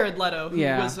a couple, Jared Leto, who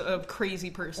was a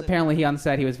crazy person. Apparently, he on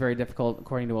set he was very difficult,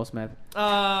 according to Will Smith.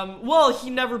 Well,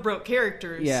 he never broke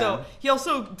characters. Yeah. So he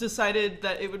also decided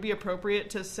that it would be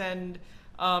appropriate to send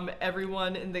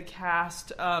everyone in the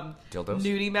cast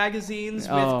nudie magazines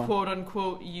with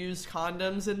quote-unquote used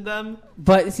condoms in them.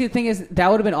 But see, the thing is,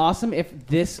 that would have been awesome if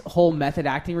this whole method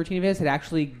acting routine of his had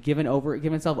actually given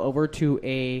itself over to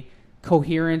a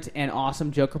coherent and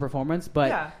awesome Joker performance.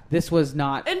 But this was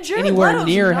not anywhere Leto's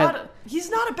near... he's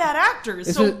not a bad actor,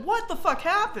 so what the fuck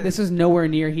happened? This was nowhere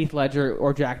near Heath Ledger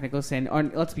or Jack Nicholson. Or,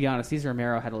 let's be honest, Cesar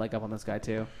Romero had a leg up on this guy,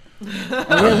 too.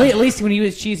 At least when he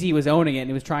was cheesy, he was owning it and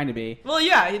he was trying to be. Well,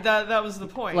 yeah, that was the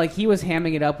point. Like, he was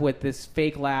hamming it up with this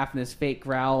fake laugh and this fake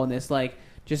growl and this, like,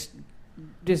 just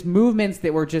movements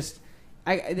that were just...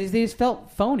 they just felt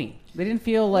phony. They didn't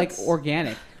feel, like,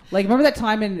 organic. Like, remember that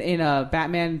time in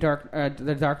Batman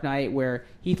The Dark Knight where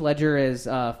Heath Ledger is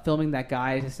filming that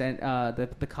guy to send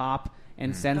the cop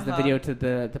and sends the video to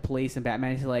the police, and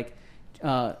Batman is like...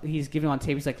 he's giving on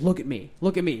tape. He's like, "Look at me,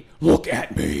 look at me, look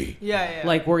at me." Yeah.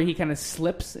 Like where he kind of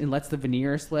slips and lets the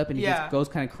veneer slip, and he just goes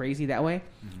kind of crazy that way.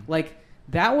 Mm-hmm. Like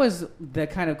that was the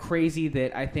kind of crazy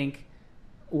that I think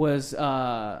was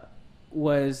that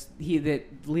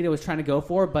Leto was trying to go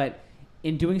for, but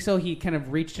in doing so, he kind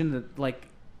of reached into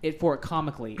it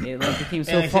comically. It like became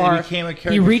so far.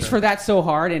 He reached for that so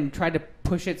hard and tried to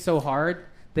push it so hard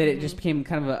that it just became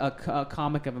kind of a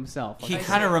comic of himself. He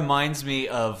kind of reminds me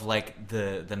of like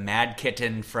the Mad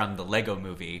Kitten from the Lego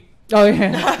Movie. Oh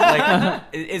yeah,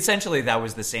 essentially that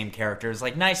was the same character. It's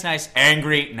like nice,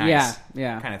 angry, nice,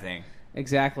 yeah, kind of thing.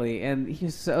 Exactly, and it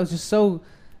was just so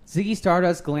Ziggy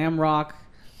Stardust, glam rock,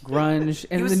 grunge,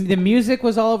 and the music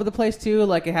was all over the place too.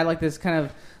 Like it had like this kind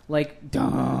of like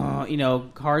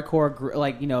hardcore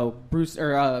Bruce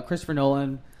or Christopher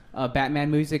Nolan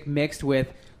Batman music mixed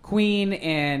with Queen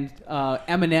and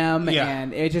Eminem,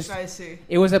 and it just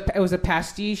it was a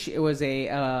pastiche. It was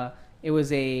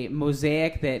a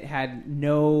mosaic that had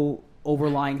no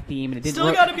overlying theme, and it didn't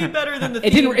still got to be better than the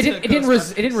theme. It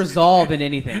didn't resolve in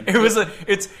anything.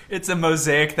 It's a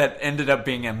mosaic that ended up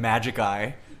being a magic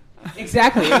eye.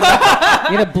 Exactly. You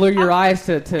had to blur your eyes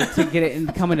to get it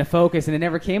and come into focus, and it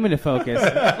never came into focus.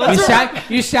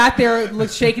 You sat there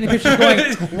shaking the picture going,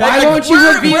 why won't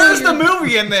you reveal... Where's the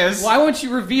movie in this? Why won't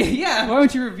you reveal... Yeah, why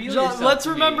won't you reveal John, yourself let's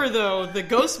remember, though, the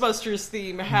Ghostbusters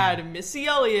theme had Missy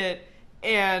Elliott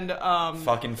and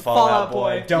fucking Fallout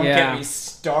Boy. Don't get me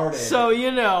started. So,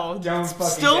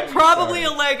 still probably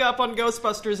a leg up on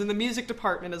Ghostbusters in the music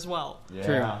department as well. Yeah.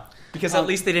 True. Because at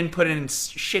least they didn't put in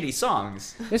shitty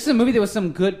songs. This is a movie that was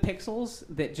some good pixels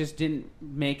that just didn't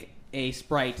make a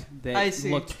sprite that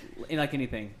looked like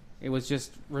anything. It was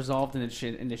just resolved into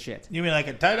shit. You mean like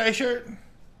a tie-dye shirt?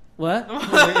 What? It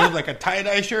was like a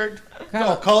tie-dye shirt? It's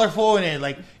all colorful, and it,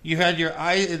 like, you had your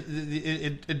eye,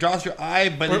 it draws your eye,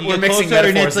 but then you get closer,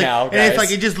 and it's like, now, guys. And it's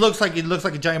like, it looks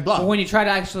like a giant blob. But when you try to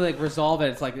actually like resolve it,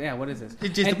 it's like, yeah, what is this?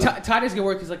 And tie-dye's gonna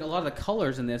work because like a lot of the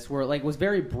colors in this were like was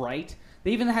very bright.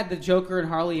 They even had the Joker and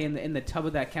Harley in the tub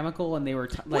of that chemical, and they were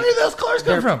where did those colors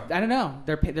come from? I don't know.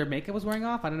 Their makeup was wearing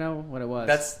off. I don't know what it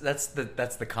was. That's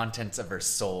the contents of her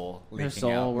soul leaking out. Her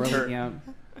soul were leaking out.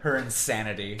 Her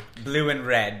insanity, blue and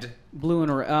red. Blue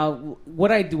and red.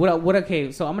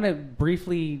 Okay, so I'm gonna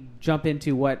briefly jump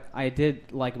into what I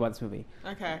did like about this movie.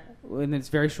 Okay. And it's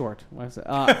very short. All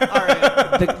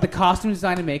right. The costume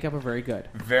design and makeup are very good.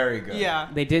 Very good. Yeah.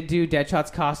 They did do Deadshot's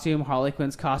costume, Harley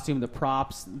Quinn's costume, the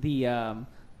props, the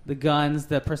guns,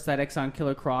 the prosthetics on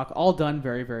Killer Croc, all done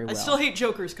very, very well. I still hate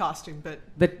Joker's costume, but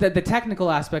the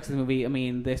technical aspects of the movie, I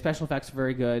mean, the special effects are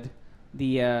very good.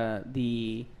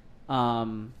 The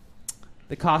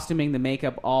costuming, the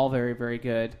makeup, all very, very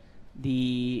good.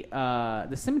 The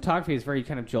cinematography is very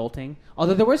kind of jolting.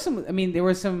 Although there was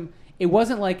some it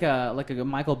wasn't like a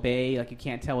Michael Bay, like you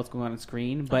can't tell what's going on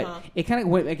screen, but it kind of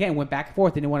went back and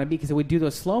forth. They didn't want to be because it would do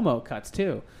those slow-mo cuts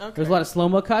too. Okay. There was a lot of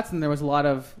slow-mo cuts, and there was a lot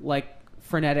of like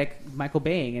frenetic Michael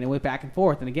Baying, and it went back and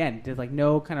forth. And again, there's like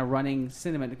no kind of running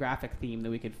cinematographic theme that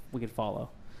we could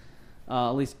follow,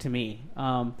 at least to me.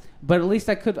 But at least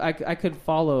I could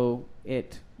follow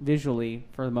it visually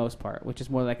for the most part, which is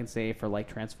more than I can say for like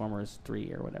Transformers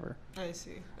 3 or whatever. I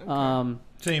see. Okay.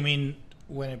 So you mean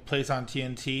when it plays on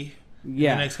TNT?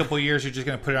 Yeah. In the next couple of years, you're just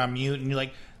going to put it on mute, and you're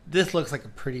like, "This looks like a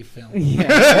pretty film."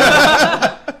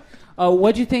 Yeah.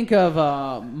 What'd you think of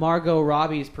Margot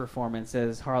Robbie's performance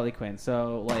as Harley Quinn?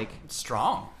 So, like,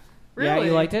 strong. Really? Yeah,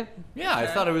 you liked it? Yeah, I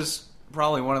thought it was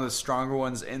probably one of the stronger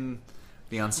ones in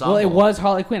the ensemble. Well, it was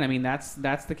Harley Quinn. I mean, that's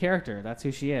the character. That's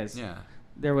who she is. Yeah.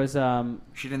 There was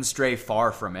she didn't stray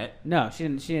far from it. No, she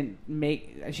didn't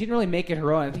really make it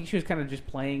her own. I think she was kind of just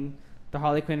playing the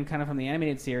Harley Quinn kind of from the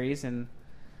animated series and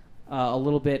a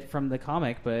little bit from the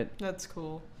comic, but that's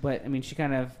cool. But I mean,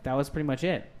 that was pretty much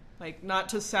it. Like, not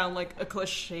to sound like a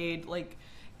cliched like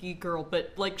geek girl,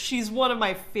 but like she's one of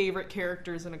my favorite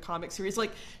characters in a comic series.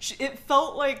 Like, it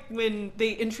felt like when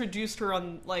they introduced her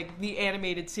on like the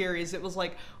animated series, it was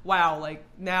like, wow, like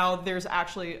now there's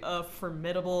actually a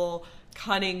formidable,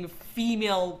 cunning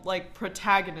female like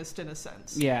protagonist in a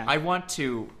sense. Yeah. I want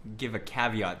to give a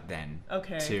caveat then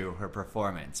to her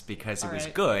performance because it was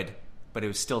good, but it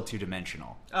was still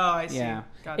two-dimensional. Oh, I see. Yeah.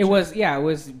 Gotcha. It was,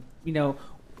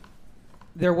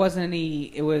 there wasn't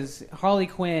any, it was Harley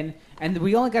Quinn, and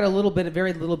we only got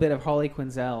very little bit of Harley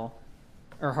Quinzel,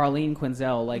 or Harleen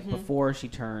Quinzel, like before she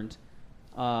turned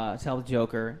to the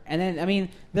Joker. And then, I mean,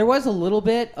 there was a little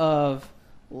bit of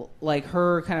like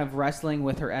her kind of wrestling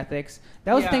with her ethics.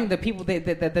 That was the thing that people,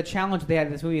 the challenge they had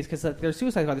in this movie is because like, they're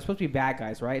Suicide Squad, they're supposed to be bad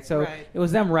guys, right? So it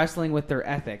was them wrestling with their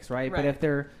ethics, right? But if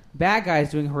they're bad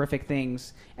guys doing horrific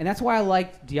things, and that's why I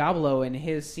liked Diablo and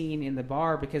his scene in the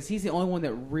bar, because he's the only one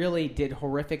that really did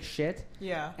horrific shit,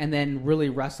 and then really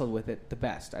wrestled with it the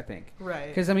best, I think. Right.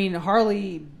 Because I mean,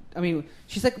 Harley,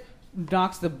 she's like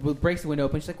breaks the window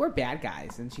open. She's like, "We're bad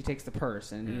guys," and she takes the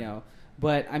purse, and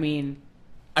But I mean,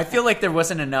 I feel like there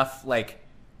wasn't enough like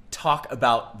talk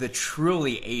about the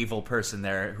truly evil person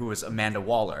there, who was Amanda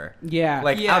Waller. Yeah.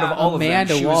 Like out of all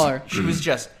Amanda of them, Waller. she was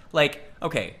just like,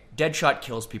 okay, Deadshot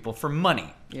kills people for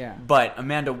money. Yeah. But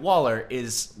Amanda Waller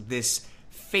is this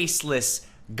faceless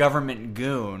government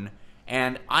goon,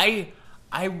 and I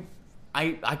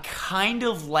kind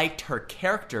of liked her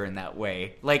character in that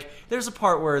way. Like, there's a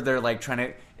part where they're like trying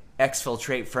to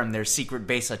exfiltrate from their secret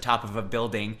base atop of a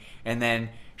building, and then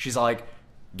she's all like,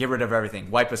 "Get rid of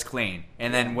everything, wipe us clean."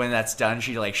 And then when that's done,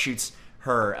 she like shoots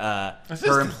her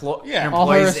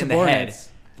employees in the head.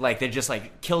 Like, they just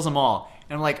like kills them all.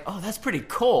 And I'm like, oh, that's pretty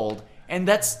cold. And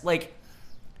that's like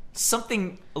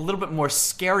something a little bit more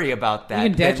scary about that.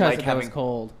 Even Deadshot like said that was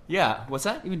cold. Yeah, what's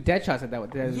that? Even Deadshot said that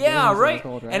was yeah, right.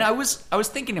 Cold, right. And I was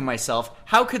thinking to myself,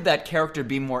 how could that character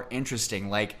be more interesting?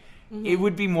 Like, it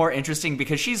would be more interesting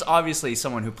because she's obviously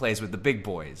someone who plays with the big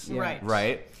boys,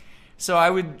 right? So I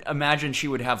would imagine she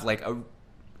would have like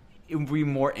it would be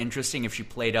more interesting if she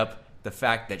played up the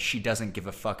fact that she doesn't give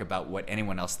a fuck about what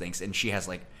anyone else thinks, and she has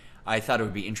like, I thought it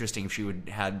would be interesting if she would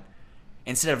had,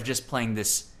 instead of just playing the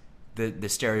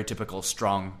stereotypical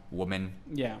strong woman,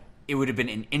 it would have been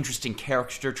an interesting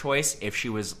character choice if she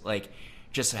was like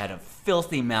just had a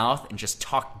filthy mouth and just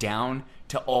talked down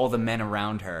to all the men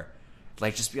around her,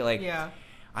 like just be like,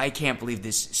 I can't believe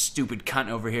this stupid cunt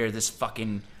over here, this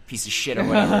fucking piece of shit or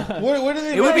whatever. What do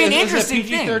they? It would be an interesting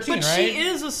thing. But right? she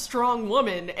is a strong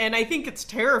woman, and I think it's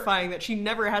terrifying that she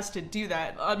never has to do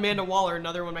that. Amanda Waller,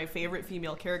 another one of my favorite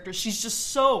female characters, she's just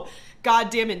so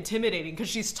goddamn intimidating because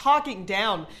she's talking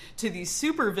down to these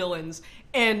supervillains,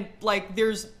 and like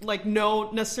there's like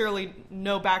no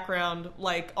background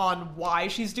like on why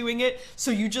she's doing it,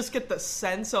 so you just get the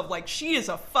sense of like she is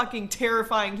a fucking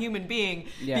terrifying human being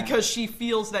because she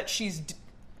feels that she's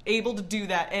able to do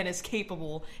that and is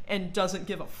capable and doesn't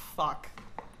give a fuck.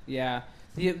 Yeah.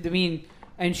 I mean,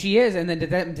 and she is, and then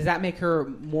does that make her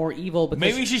more evil? Because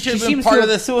maybe she should have been part of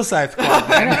the Suicide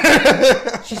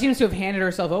Squad. She seems to have handed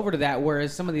herself over to that,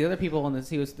 whereas some of the other people in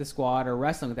the squad are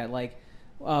wrestling with that. Like,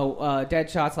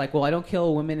 Deadshot's like, well, I don't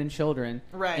kill women and children,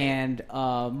 right? And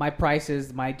my price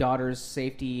is my daughter's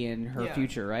safety and her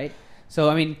future, right? So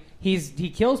I mean, he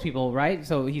kills people, right?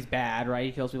 So he's bad, right?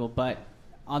 He kills people, but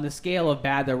on the scale of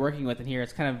bad they're working with in here,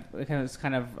 it's kind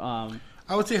of.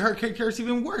 I would say her character is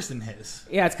even worse than his.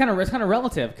 Yeah, it's kind of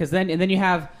relative because then you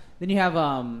have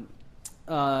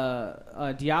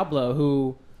Diablo,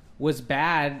 who was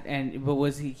bad,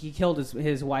 but he killed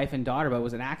his wife and daughter, but it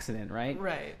was an accident, right?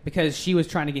 Right. Because she was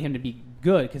trying to get him to be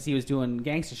good because he was doing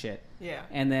gangster shit. Yeah.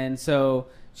 And then so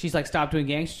she's like, stop doing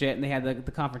gangster shit, and they had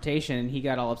the confrontation, and he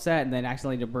got all upset, and then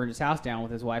accidentally burned his house down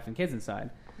with his wife and kids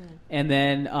inside. And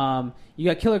then you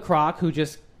got Killer Croc, who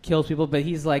just kills people, but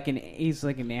he's like an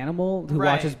animal who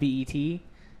watches BET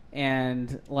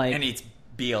and eats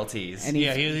BLTs. And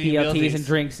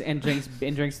BLTs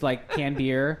and drinks like canned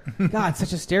beer. God,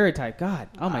 such a stereotype. God,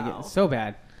 oh my god, it's so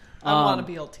bad. I want a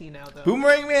BLT now though.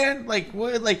 Boomerang Man, like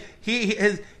what? Like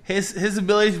his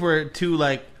abilities were to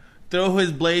like throw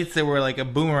his blades that were like a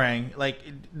boomerang. Like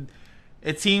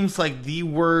it seems like the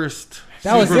worst.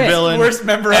 That was villain worst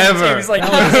member ever. of the team. He's like,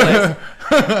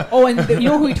 oh, and you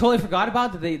know who we totally forgot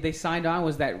about that they signed on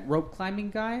was that rope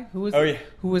climbing guy who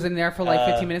was in there for like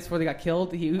 15 minutes before they got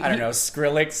killed. I don't know,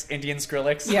 Skrillex, Indian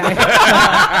Skrillex.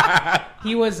 Yeah,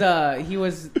 he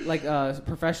was like a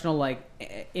professional like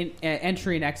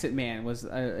entry and exit man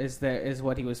is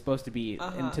what he was supposed to be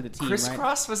into the team.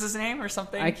 Crisscross was his name or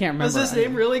something. I can't remember. Was his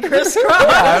name really Crisscross?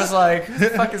 I was like, who the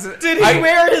fuck is it? Did he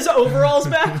wear his overalls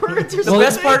backwards or something? The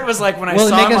best part was like when I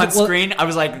saw him on screen, I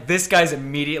was like, this guy's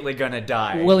immediately gonna die.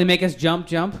 Will he make us jump?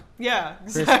 Yeah,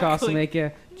 exactly. Crisscross will make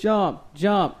you jump.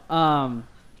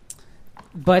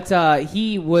 But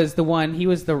he was the one. He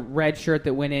was the red shirt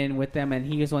that went in with them, and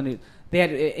he was the one who they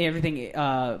had everything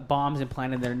bombs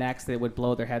implanted in their necks that would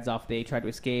blow their heads off. They tried to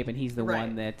escape, and he's the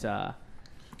one that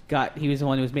he was the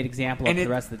one who was made example of the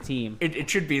rest of the team. It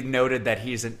should be noted that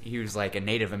he was like a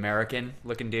Native American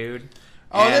looking dude.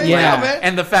 Oh, and, man.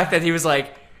 And the fact that he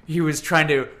was trying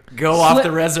to go off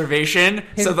the reservation,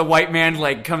 so the white man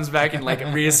like comes back and like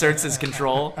reasserts his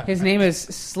control. His name is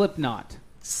Slipknot.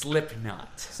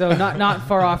 So not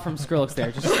far off from Skrillex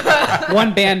there. Just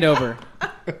one band over.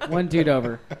 One dude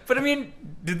over. But I mean,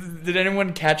 did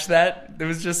anyone catch that? There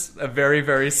was just a very,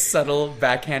 very subtle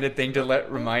backhanded thing to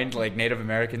remind like Native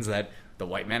Americans that the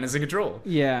white man is in control.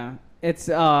 Yeah. It's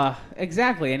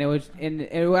exactly, and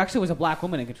it actually was a black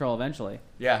woman in control eventually.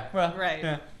 Yeah. Well, right.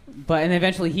 Yeah. And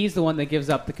eventually he's the one that gives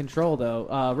up the control,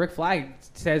 though. Rick Flag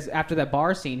says after that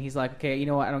bar scene, he's like, okay, you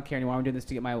know what? I don't care anymore. I'm doing this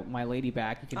to get my lady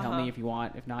back. You can help me if you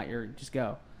want. If not, just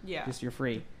go. Yeah. You're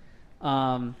free.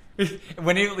 When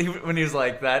he was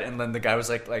like that, and then the guy was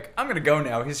like, I'm gonna go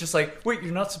now. He's just like, wait,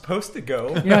 you're not supposed to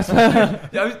go.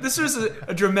 This was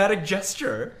a dramatic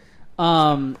gesture.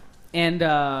 And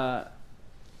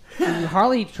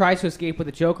Harley tries to escape with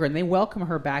the Joker, and they welcome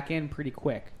her back in pretty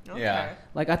quick. Okay. Yeah.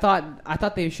 Like I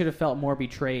thought they should have felt more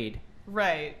betrayed.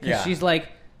 Right. Yeah. She's like,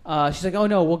 oh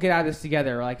no, we'll get out of this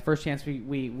together. Like first chance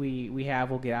we have,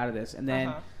 we'll get out of this. And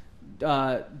then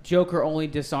Joker only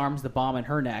disarms the bomb in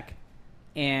her neck,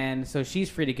 and so she's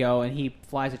free to go. And he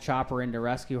flies a chopper in to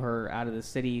rescue her out of the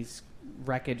city's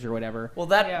wreckage or whatever. Well,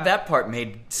 that part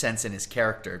made sense in his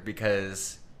character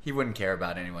because he wouldn't care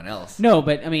about anyone else. No,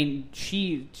 but I mean,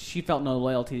 she felt no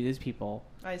loyalty to these people.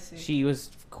 I see. She was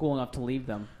cool enough to leave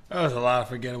them. That was a lot of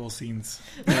forgettable scenes.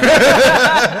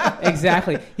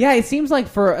 Exactly. Yeah, it seems like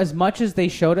for as much as they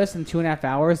showed us in 2.5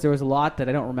 hours, there was a lot that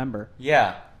I don't remember.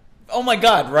 Yeah. Oh my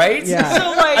god, right? Yeah.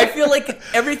 So I feel like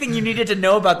everything you needed to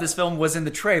know about this film was in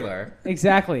the trailer.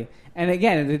 Exactly. And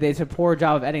again, it's a poor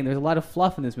job of editing. There's a lot of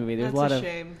fluff in this movie. There's That's a lot a of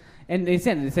shame. And it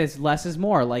says less is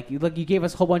more. Like you gave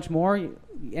us a whole bunch more,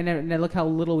 and then look how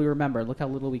little we remember. Look how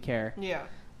little we care. Yeah.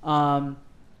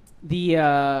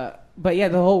 But yeah,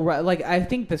 the whole I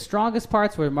think the strongest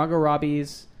parts were Margot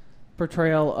Robbie's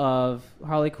portrayal of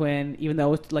Harley Quinn, even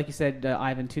though it was, like you said,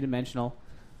 Ivan, two-dimensional.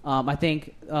 I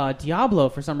think Diablo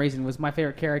for some reason was my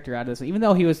favorite character out of this, even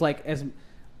though he was like as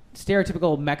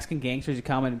stereotypical Mexican gangsters you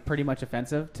come and pretty much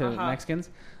offensive to Mexicans.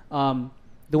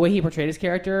 The way he portrayed his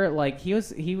character, like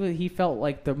he felt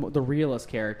like the realest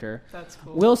character. That's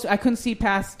cool. I couldn't see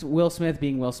past Will Smith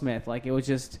being Will Smith. Like it was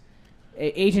just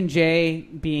Agent J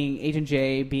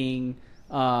being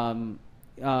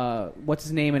what's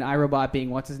his name in iRobot being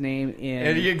what's his name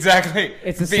in exactly.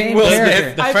 It's the being same Will character.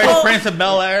 Smith, the Fresh Prince of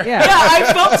Bel-Air. Yeah. Yeah,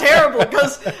 I felt terrible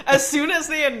because as soon as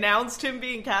they announced him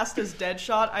being cast as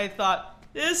Deadshot, I thought,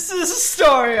 this is a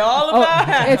story all about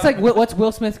him. It's like what's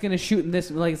Will Smith gonna shoot in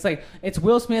this? Like it's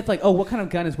Will Smith. Like what kind of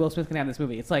gun is Will Smith gonna have in this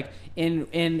movie? It's like in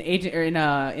Agent or in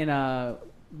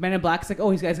Men in Black. It's like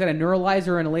he's got a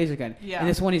neuralizer and a laser gun. Yeah. And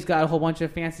this one he's got a whole bunch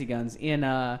of fancy guns. In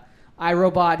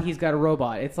iRobot he's got a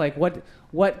robot. It's like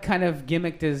what kind of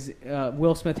gimmick does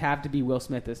Will Smith have to be Will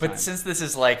Smith this time? But since this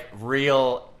is like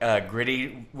real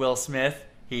gritty Will Smith,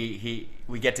 we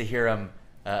get to hear him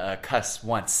cuss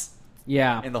once.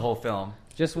 Yeah. In the whole film.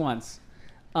 Just once.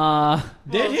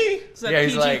 Did he? It's that Yeah,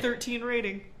 he's like- PG-13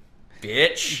 rating.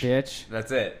 bitch.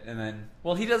 That's it. And then,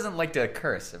 well, he doesn't like to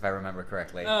curse, if I remember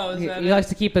correctly. Oh, he likes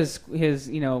to keep his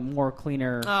more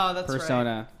cleaner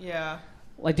persona. Right. Yeah.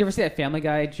 Like, do you ever see that Family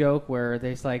Guy joke where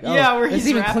there's like, where this he's is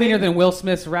even rapping? cleaner than Will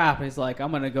Smith's rap? And he's like,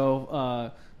 I'm gonna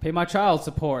go pay my child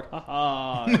support.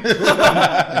 And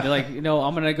they're like, I'm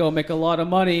gonna go make a lot of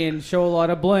money and show a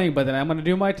lot of bling, but then I'm gonna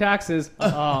do my taxes.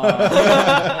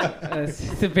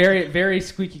 It's a very, very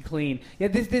squeaky clean. Yeah,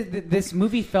 this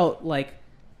movie felt like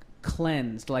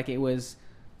cleansed, like it was.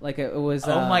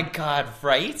 Oh my god!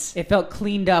 Right? It felt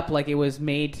cleaned up, like it was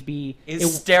made to be.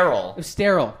 Sterile. It was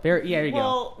sterile. There you go.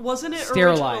 Well, wasn't it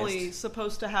Sterilized. originally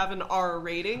supposed to have an R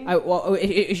rating?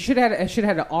 It should have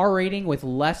had an R rating with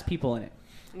less people in it,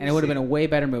 and it would have been a way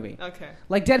better movie. Okay.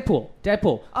 Like Deadpool.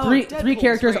 Oh, Three Deadpool's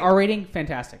characters, great. R rating,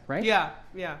 fantastic, right? Yeah.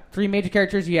 3 major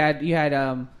characters. You had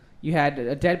a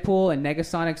Deadpool and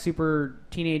Negasonic super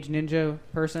teenage ninja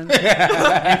person,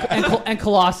 and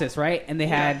Colossus, right? And they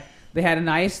had a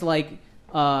nice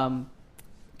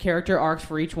character arcs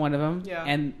for each one of them,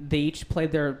 and they each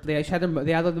played they each had their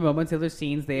moments, their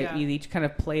scenes. They each kind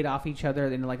of played off each other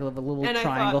in like a little and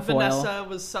triangle I thought foil. Vanessa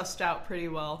was sussed out pretty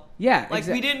well. Yeah,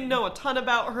 we didn't know a ton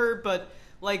about her, but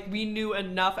we knew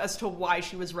enough as to why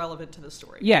she was relevant to the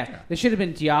story. Yeah, it should have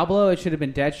been Diablo. It should have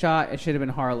been Deadshot. It should have been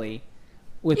Harley.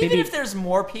 Even if there's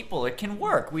more people, it can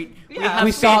work. We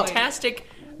have fantastic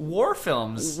war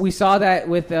films. We saw that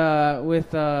with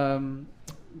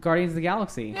Guardians of the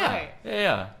Galaxy.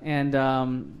 Yeah. And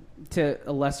to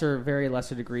a very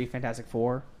lesser degree, Fantastic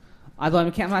Four. Although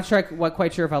I'm not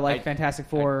quite sure if I like Fantastic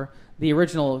Four, the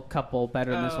original couple, better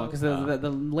than this one, because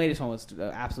the latest one was an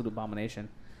absolute abomination.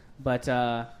 But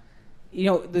the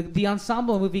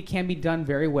ensemble movie can be done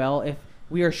very well if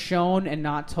we are shown and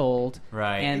not told,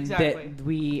 right? And exactly. that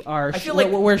we are. I feel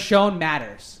like we're shown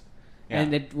matters, yeah.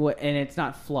 and it's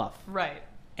not fluff, right?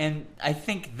 And I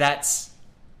think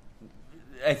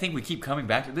we keep coming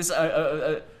back to this.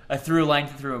 A through line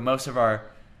through most of our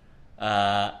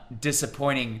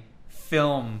disappointing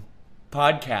film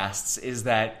podcasts is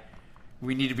that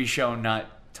we need to be shown,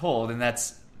 not told, and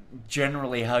that's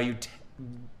generally how you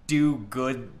do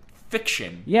good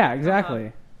fiction. Yeah,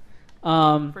 exactly.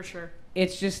 For sure.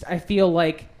 It's just, I feel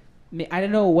like, I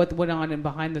don't know what went on in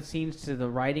behind the scenes to the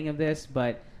writing of this,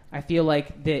 but I feel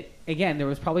like that, again, there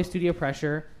was probably studio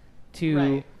pressure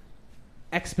to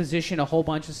exposition a whole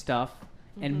bunch of stuff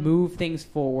and move things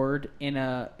forward in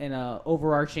a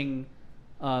overarching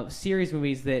series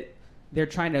movies that they're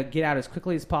trying to get out as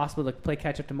quickly as possible to play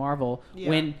catch up to Marvel,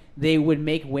 when they would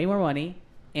make way more money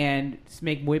and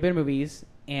make way better movies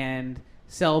and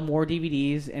sell more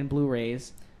DVDs and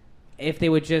Blu-rays if they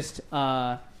would just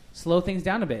slow things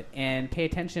down a bit and pay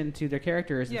attention to their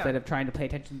characters instead of trying to pay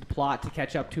attention to the plot to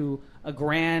catch up to a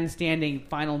grandstanding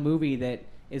final movie that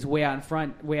is way out in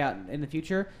front, way out in the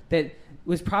future, that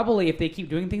was probably, if they keep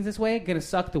doing things this way, going to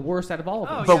suck the worst out of all of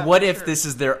them. But what if this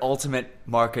is their ultimate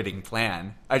marketing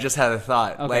plan? I just had a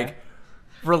thought. Okay.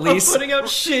 Release putting out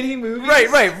shitty movies.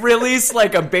 Right. Release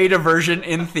a beta version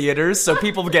in theaters so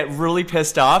people get really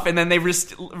pissed off, and then they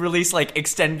release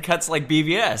extended cuts like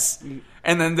BVS.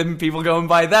 And then people go and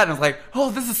buy that, and it's like,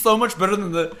 oh, this is so much better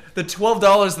than the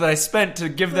 $12 that I spent to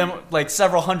give them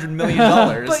several $100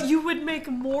 million. But you would make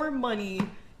more money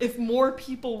if more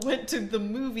people went to the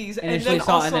movies and then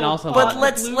also But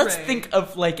let's think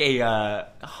of a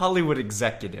Hollywood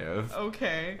executive.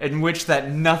 Okay. In which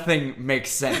that nothing makes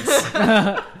sense.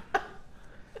 I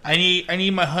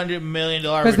need my $100 million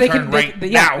return right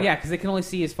now. Yeah, because they can only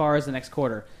see as far as the next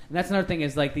quarter. And that's another thing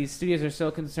is these studios are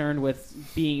so concerned with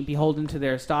being beholden to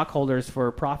their stockholders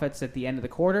for profits at the end of the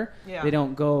quarter. Yeah. They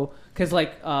don't go because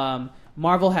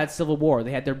Marvel had Civil War.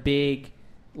 They had their big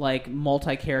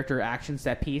multi-character action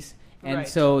set piece, and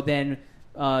so then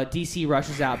DC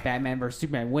rushes out Batman vs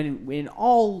Superman. When in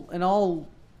all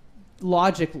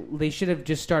logic, they should have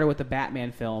just started with the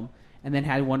Batman film and then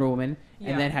had Wonder Woman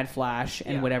and then had Flash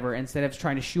and whatever, instead of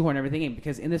trying to shoehorn everything in.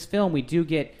 Because in this film, we do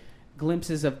get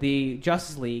glimpses of the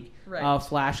Justice League.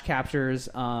 Flash captures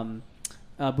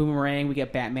Boomerang. We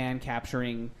get Batman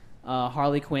capturing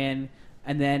Harley Quinn,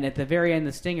 and then at the very end,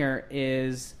 the stinger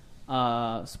is.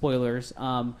 Spoilers.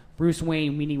 Bruce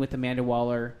Wayne meeting with Amanda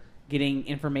Waller, getting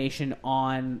information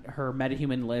on her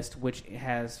metahuman list, which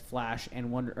has Flash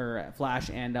and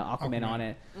Aquaman on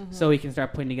it, so he can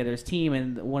start putting together his team.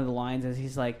 And one of the lines is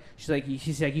she's like, you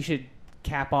should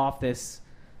cap off this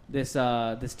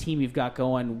team you've got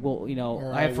going.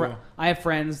 I have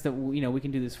friends that we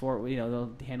can do this for.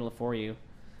 They'll handle it for you.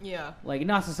 Yeah.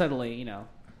 Not so subtly,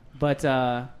 but.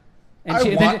 And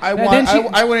I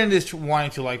went into this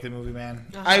wanting to like the movie, man.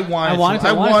 I wanted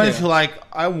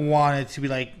to be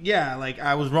like, yeah, like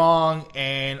I was wrong,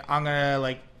 and I'm gonna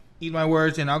like eat my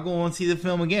words, and I'll go and see the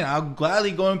film again. I'll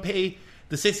gladly go and pay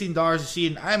the $16 to see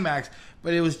it in IMAX.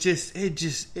 But it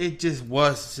just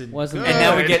wasn't good. And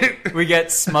now we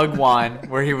get Smug Juan,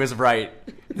 where he was right.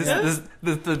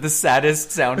 The saddest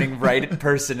sounding right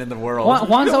person in the world.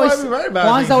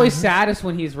 Juan's always saddest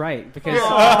when he's right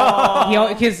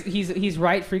because he's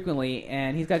right frequently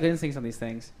and he's got good instincts on these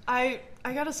things. I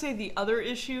gotta say the other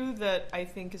issue that I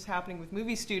think is happening with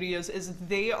movie studios is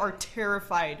they are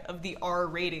terrified of the R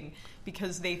rating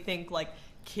because they think like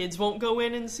kids won't go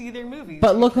in and see their movies.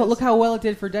 But look how well it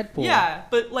did for Deadpool. Yeah,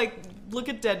 but like look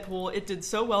at Deadpool, it did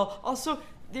so well. Also,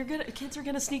 kids are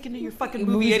gonna sneak into your fucking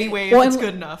movie anyway if it's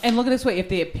good enough. And look at it this way: if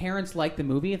the parents like the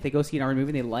movie, if they go see an R movie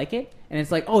and they like it, and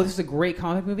it's like, oh, this is a great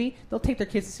comic movie, they'll take their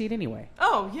kids to see it anyway.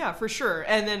 Oh yeah, for sure.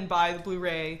 And then buy the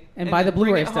Blu-ray and buy the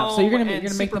Blu-ray stuff. So you're gonna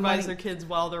make the money. Their kids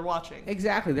while they're watching.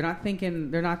 Exactly. They're not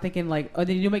thinking like, oh,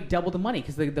 then you make double the money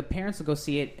because the parents will go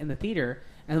see it in the theater.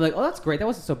 And they're like, oh, that's great. That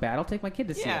wasn't so bad. I'll take my kid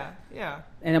to see it. Yeah.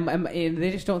 And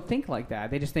they just don't think like that.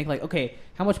 They just think like, okay,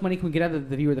 how much money can we get out of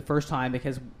the viewer the first time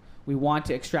because we want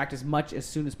to extract as much as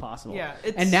soon as possible. Yeah.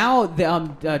 And now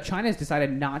China's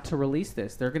decided not to release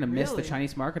this. They're going to miss the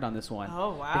Chinese market on this one.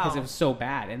 Oh, wow. Because it was so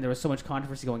bad and there was so much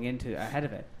controversy going ahead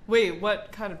of it. Wait,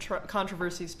 what kind of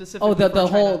controversy specifically? Oh,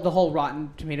 the whole Rotten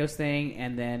Tomatoes thing,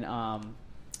 and then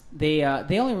they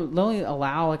only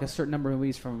allow like a certain number of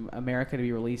movies from America to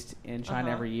be released in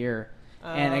China every year.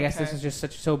 And I guess this was just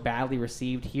so badly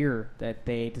received here that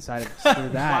they decided to screw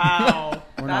that. Wow,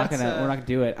 we're not gonna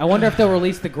do it. I wonder if they'll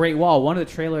release The Great Wall. One of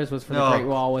the trailers was for The Great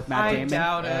Wall with Matt Damon. I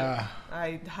doubt it.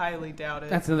 I highly doubt it.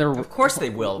 That's another. Of course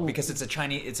they will, because it's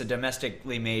a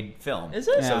domestically made film. Is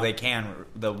it? So they can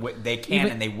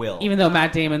and they will. Even though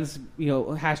Matt Damon's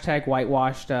hashtag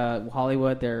whitewashed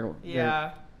Hollywood,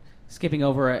 they're skipping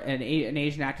over an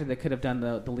Asian actor that could have done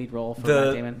the lead role for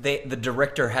Matt Damon. The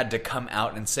director had to come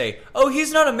out and say, "Oh,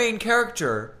 he's not a main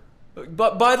character,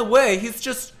 but by the way,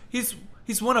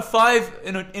 he's one of 5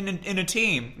 in a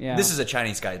team." Yeah. This is a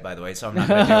Chinese guy, by the way, so I'm not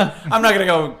gonna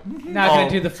go. Not gonna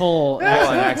do the full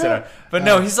accent. But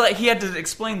no, he had to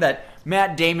explain that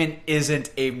Matt Damon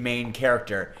isn't a main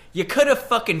character. You could have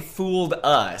fucking fooled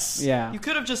us. Yeah. You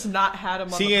could have just not had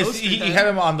him on the poster. He had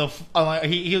him on the.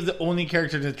 He was the only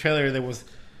character in the trailer that was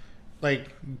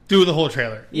like through the whole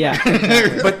trailer. Yeah.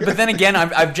 Exactly. but then again,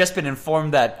 I've just been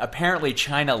informed that apparently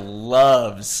China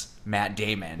loves Matt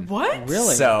Damon. What?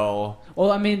 Really? So.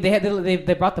 Well, I mean,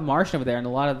 they brought The Martian over there, and a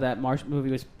lot of that Martian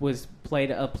movie was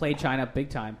played China big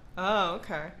time. Oh,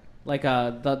 okay. Like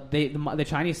the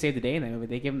Chinese saved the day in that movie.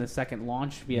 They gave him the second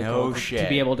launch vehicle to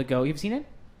be able to go. You've seen it?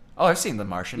 Oh, I've seen The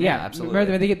Martian. Yeah, absolutely.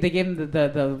 Remember they gave him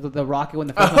the rocket when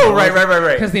the first one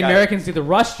right. Because the Americans do the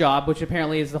rush job, which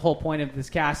apparently is the whole point of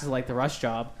this cast is like the rush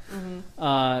job.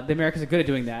 Mm-hmm. The Americans are good at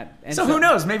doing that. And so who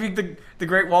knows? Maybe the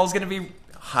Great Wall is going to be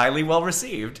highly well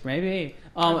received. Maybe.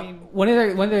 One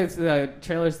of the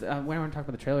trailers. We don't want to talk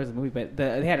about the trailers of the movie, but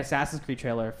they had Assassin's Creed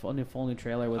trailer, full new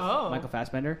trailer with Michael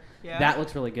Fassbender. Yeah. That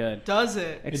looks really good. Does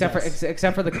it? Except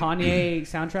for the Kanye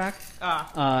soundtrack.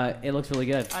 It looks really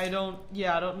good. I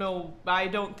don't know. I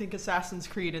don't think Assassin's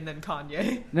Creed and then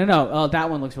Kanye. No. That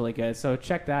one looks really good. So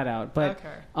check that out. But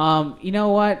you know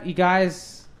what, you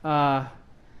guys.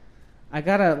 I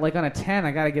gotta on a 10.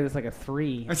 I gotta give this like a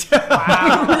 3.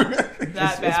 Wow,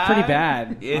 bad? It's pretty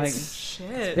bad.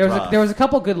 Shit. There was a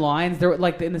couple good lines. There,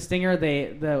 like in the Stinger,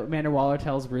 the Amanda Waller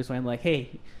tells Bruce Wayne like,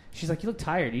 "Hey," she's like, "You look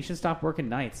tired. You should stop working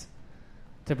nights."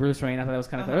 To Bruce Wayne, I thought that was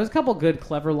kind of. There was a couple good,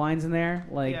 clever lines in there,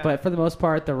 but for the most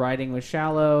part, the writing was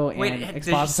shallow and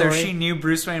expository. So she knew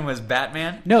Bruce Wayne was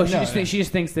Batman? No, she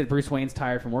just thinks that Bruce Wayne's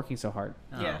tired from working so hard.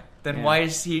 Oh. Yeah. Then why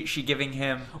is she giving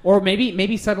him? Or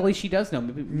maybe subtly she does know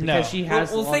because she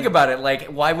has. Well, think about it. Like,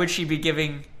 why would she be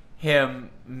giving him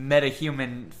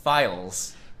metahuman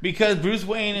files? Because Bruce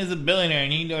Wayne is a billionaire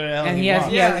and he knows what the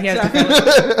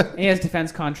hell he has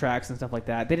defense contracts and stuff like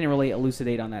that. They didn't really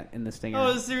elucidate on that in the Stinger. Oh,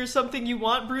 is there something you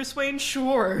want, Bruce Wayne?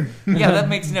 Sure. Yeah, that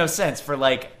makes no sense for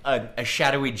like a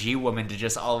shadowy G woman to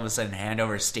just all of a sudden hand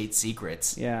over state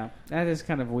secrets. Yeah, that is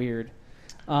kind of weird.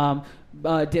 Ben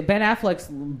Affleck's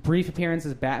brief appearance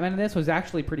as Batman in this was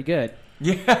actually pretty good.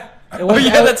 Yeah.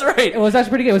 That's right. It was actually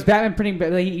pretty good. It was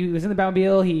Batman he was in the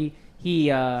Batmobile.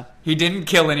 He didn't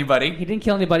kill anybody.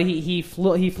 He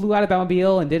flew out of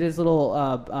Batmobile and did his little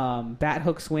bat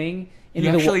hook swing. He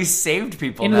actually saved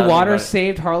people. Into the water,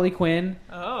 saved Harley Quinn.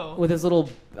 Oh. With his little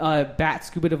bat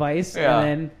scuba device. Yeah.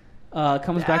 And then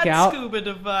comes back out. Scuba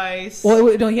device.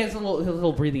 Well, no, he has his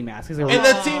little breathing mask. In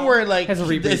that scene where has a does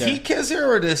rebreather. he kiss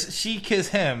her or does she kiss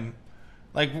him?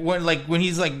 When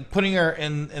he's putting her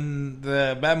in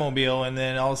the Batmobile, and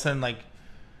then all of a sudden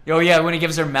Oh yeah, when he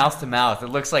gives her mouth to mouth, it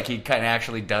looks like he kind of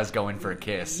actually does go in for a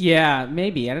kiss. Yeah,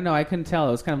 maybe. I don't know. I couldn't tell.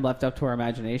 It was kind of left up to our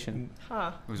imagination.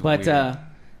 Huh. But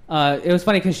it was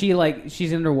funny because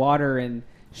she's underwater and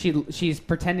she's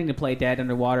pretending to play dead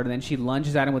underwater, and then she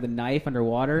lunges at him with a knife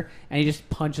underwater, and he just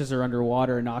punches her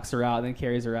underwater and knocks her out, and then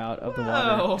carries her out of the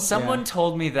water. Someone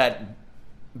told me that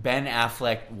Ben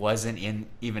Affleck wasn't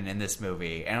even in this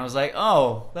movie, and I was like,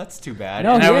 "Oh, that's too bad."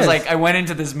 No, and he I was is. like, I went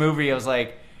into this movie, I was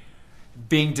like,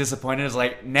 being disappointed. I was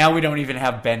like, now we don't even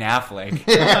have Ben Affleck.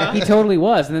 He totally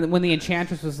was. And then when the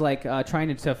Enchantress was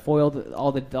trying to foil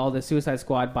all the Suicide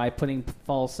Squad by putting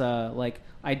false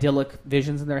idyllic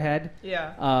visions in their head,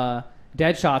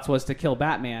 Deadshot's was to kill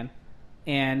Batman,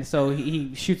 and so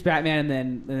he shoots Batman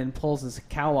and then pulls his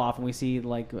cowl off, and we see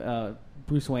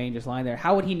Bruce Wayne just lying there.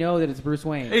 How would he know that it's Bruce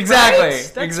Wayne? Exactly.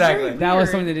 Right? Exactly. That was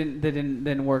something that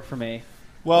didn't work for me.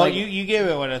 Well, you gave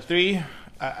it a 3.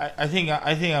 I think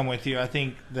I'm with you. I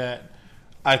think that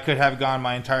I could have gone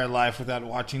my entire life without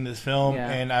watching this film,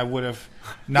 and I would have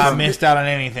not missed out on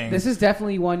anything. This is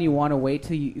definitely one you want to wait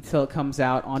till it comes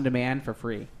out on demand for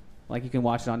free. You can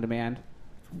watch it on demand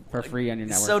for free on your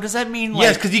network. So does that mean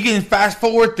yes, because you can fast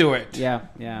forward through it. Yeah.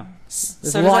 There's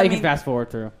So a does lot that you can mean- fast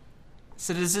forward through.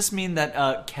 So does this mean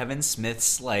that Kevin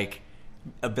Smith's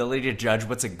ability to judge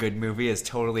what's a good movie is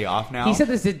totally off now? He said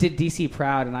this did DC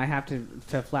proud, and I have to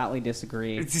flatly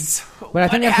disagree. But I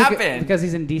think that's happened? because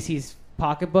he's in DC's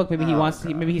pocketbook. Maybe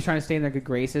maybe he's trying to stay in their good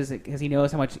graces because he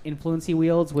knows how much influence he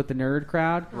wields with the nerd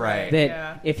crowd. Right.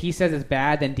 That if he says it's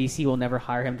bad, then DC will never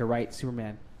hire him to write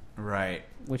Superman. Right.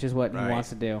 Which is what he wants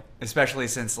to do. Especially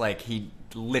since he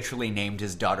literally named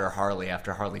his daughter Harley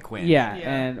after Harley Quinn. Yeah.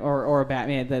 And or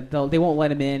Batman. They won't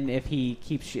let him in if he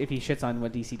shits on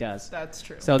what DC does. That's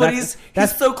true. So but he's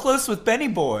so close with Benny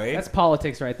Boy. That's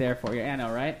politics right there for you. I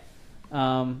know, right?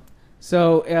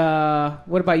 So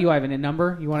what about you, Ivan? A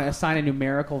number? You want to assign a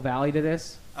numerical value to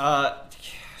this?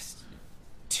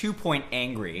 2-point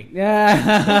angry.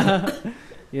 Yeah.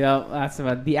 Yeah, that's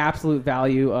about the absolute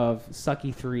value of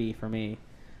sucky 3 for me.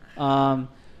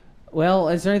 Well,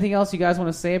 is there anything else you guys want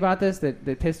to say about this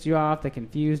that pissed you off, that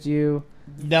confused you?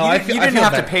 No, you didn't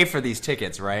have to pay for these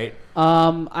tickets, right?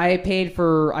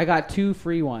 I got 2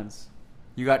 free ones.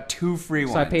 You got 2 free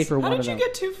ones. So I paid for one of them. How did you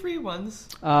get 2 free ones?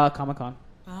 Comic-Con.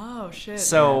 Oh, shit.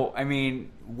 So, I mean,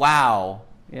 wow.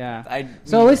 Yeah.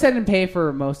 So at least I didn't pay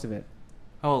for most of it.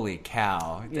 Holy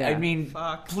cow. Yeah. I mean,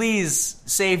 Fuck. please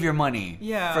save your money.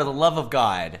 Yeah. For the love of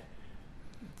God.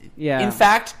 Yeah. In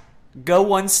fact, go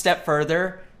one step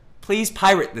further. Please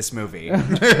pirate this movie.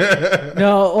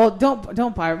 No, well,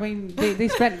 don't pirate. I mean, they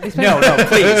spent. No,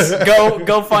 please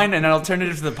go find an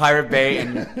alternative to the Pirate Bay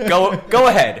and go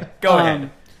ahead. Go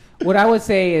ahead. What I would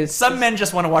say is Some men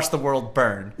just want to watch the world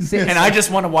burn, and I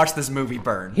just want to watch this movie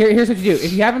burn. Here's what you do.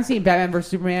 If you haven't seen Batman vs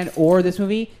Superman or this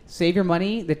movie, save your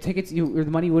money. The tickets or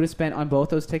the money you would have spent on both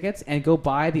those tickets, and go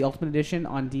buy the Ultimate Edition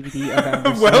on DVD of Batman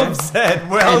vs Well Superman. said.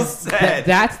 Well said.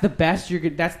 That's the best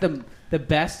That's the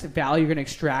best value you're going to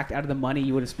extract out of the money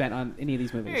you would have spent on any of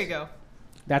these movies. There you go.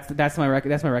 That's my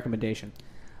recommendation.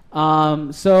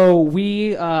 So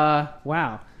we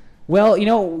wow. Well, we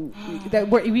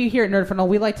here at NerdFunnel,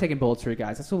 we like taking bullets for you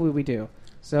guys. That's what we do.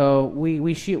 So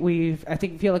we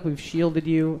feel like we've shielded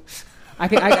you. I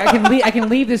can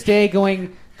leave this day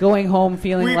going home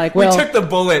feeling we took the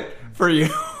bullet for you.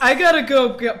 I gotta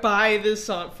go buy this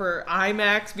for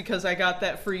IMAX because I got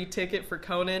that free ticket for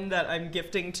Conan that I'm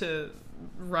gifting to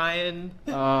Ryan.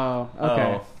 Oh,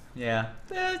 okay. Oh, yeah.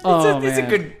 It's a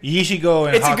good. You should go.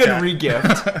 And It's a good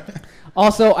regift.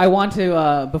 Also, I want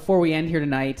to before we end here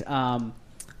tonight, I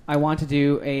want to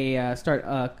do a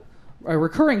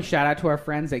recurring shout out to our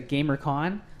friends at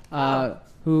GamerCon,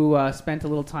 who spent a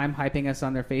little time hyping us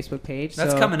on their Facebook page.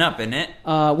 That's coming up, isn't it?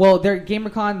 Well, they're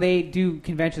GamerCon. They do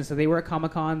conventions, so they were at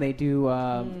Comic-Con. They do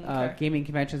gaming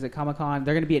conventions at Comic-Con.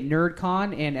 They're going to be at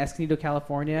NerdCon in Escondido,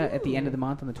 California, at the end of the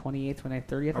month on the 28th, 29th,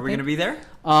 30th. Are we going to be there?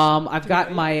 I've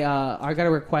got I got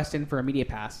a request in for a media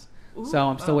pass. So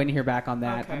I'm still waiting to hear back on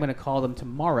that. Okay. I'm going to call them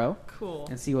tomorrow. Cool.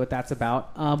 And see what that's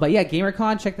about. But yeah,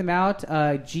 GamerCon, check them out.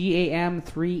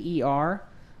 GAM3ER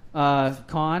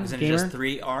con. Isn't Gamer. it just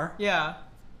 3R? Yeah,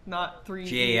 not 3.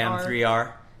 GAM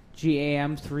 3R.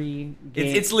 GAM3.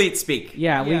 It's leet speak.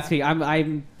 Yeah, Yeah. lead speak.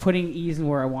 I'm putting E's in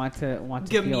where I want to feel them.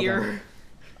 Gamir.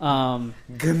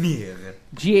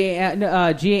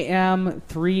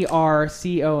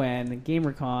 GAM3RCON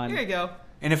GamerCon. There you go.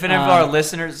 And if any of our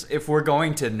listeners, if we're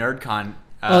going to NerdCon,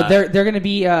 They're gonna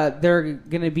be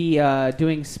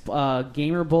doing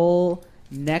Gamer Bowl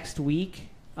next week.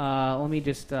 Let me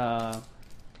just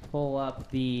pull up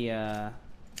the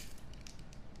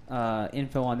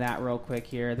info on that real quick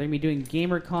here. They're gonna be doing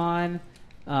GamerCon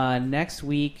next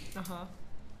week.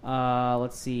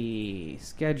 Let's see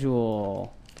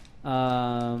schedule.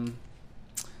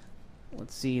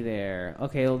 Let's see there.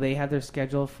 Okay, well, they had their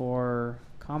schedule for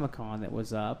Comic-Con that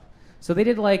was up. So they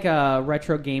did like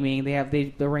retro gaming.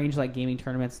 They arranged like gaming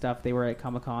tournament stuff. They were at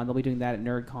Comic-Con. They'll be doing that at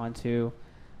NerdCon too.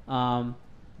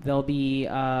 They'll be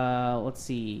let's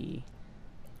see.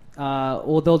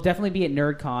 Well, they'll definitely be at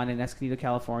NerdCon in Escondido,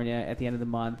 California at the end of the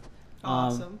month.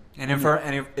 Awesome. And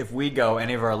if we go,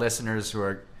 any of our listeners who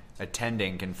are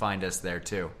attending can find us there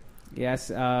too. Yes,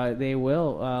 they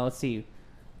will. Let's see.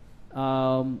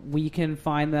 We can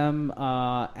find them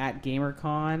at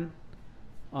GamerCon.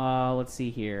 Let's see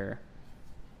here.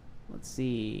 Let's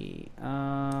see.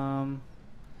 You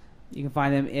can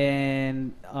find them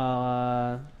in. They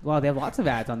have lots of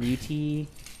ads on the UT.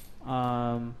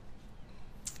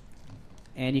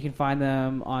 And you can find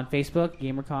them on Facebook,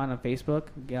 GamerCon on Facebook.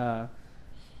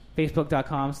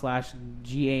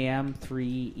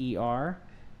 Facebook.com/GAM3ER.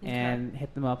 And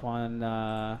hit them up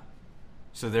on.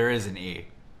 So there is an E.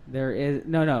 There is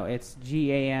no. It's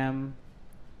GAM3.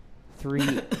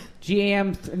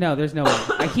 No, there's no one.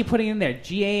 I keep putting it in there.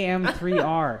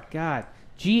 GAM3R. God,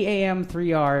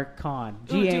 GAM3R Con.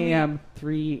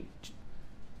 GAM3R.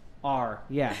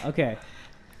 Yeah. Okay.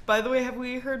 By the way, have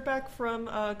we heard back from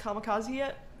Kamikaze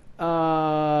yet?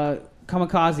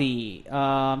 Kamikaze.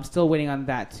 I'm still waiting on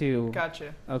that too.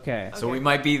 Gotcha. Okay. So we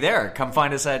might be there. Come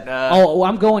find us at...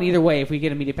 I'm going either way. If we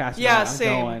get immediate pass. Yeah, I'm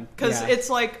same. Because it's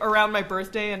like around my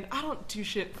birthday, and I don't do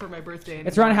shit for my birthday anymore.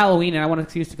 It's around Halloween, and I want an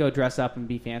excuse to go dress up and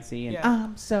be fancy. And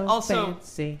I'm so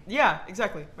fancy. Yeah,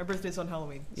 exactly. My birthday's on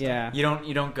Halloween. So. Yeah.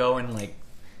 You don't go and like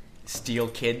steal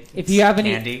kid if you have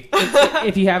candy.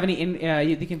 If you have any,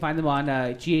 you can find them on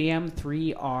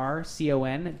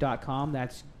gam3rcon.com.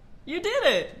 That's you did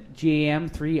it.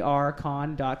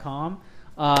 gam3rcon.com.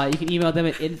 You can email them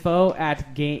at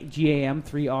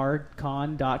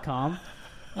info@gam3rcon.com.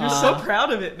 You're so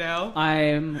proud of it now.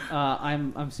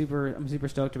 I'm super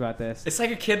stoked about this. It's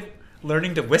like a kid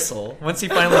learning to whistle. Once he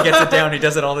finally gets it down, he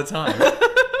does it all the time.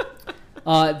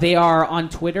 They are on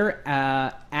Twitter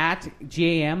at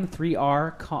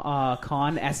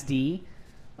GAM3RConSD.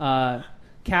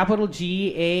 Capital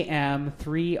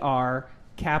GAM3R,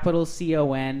 capital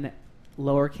CON,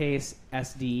 lowercase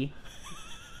SD.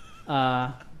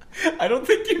 I don't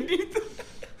think you need that.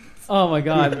 Oh my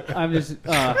God! I'm just.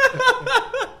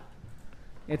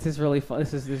 It's just really fun.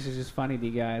 This is just funny to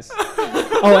you guys.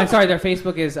 Oh, and sorry, their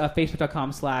Facebook is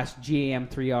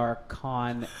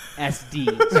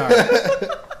facebook.com/GAM3RConSD. Sorry,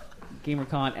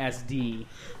 GamerConSD.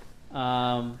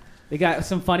 They got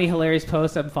some funny, hilarious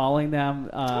posts. I'm following them.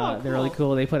 Cool. They're really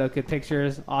cool. They put up good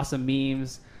pictures, awesome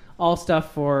memes, all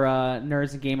stuff for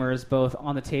nerds and gamers, both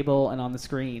on the table and on the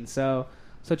screen. So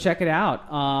check it out.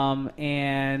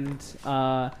 And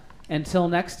until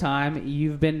next time,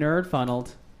 you've been nerd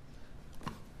funneled.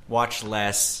 Watch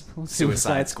less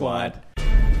Suicide Squad.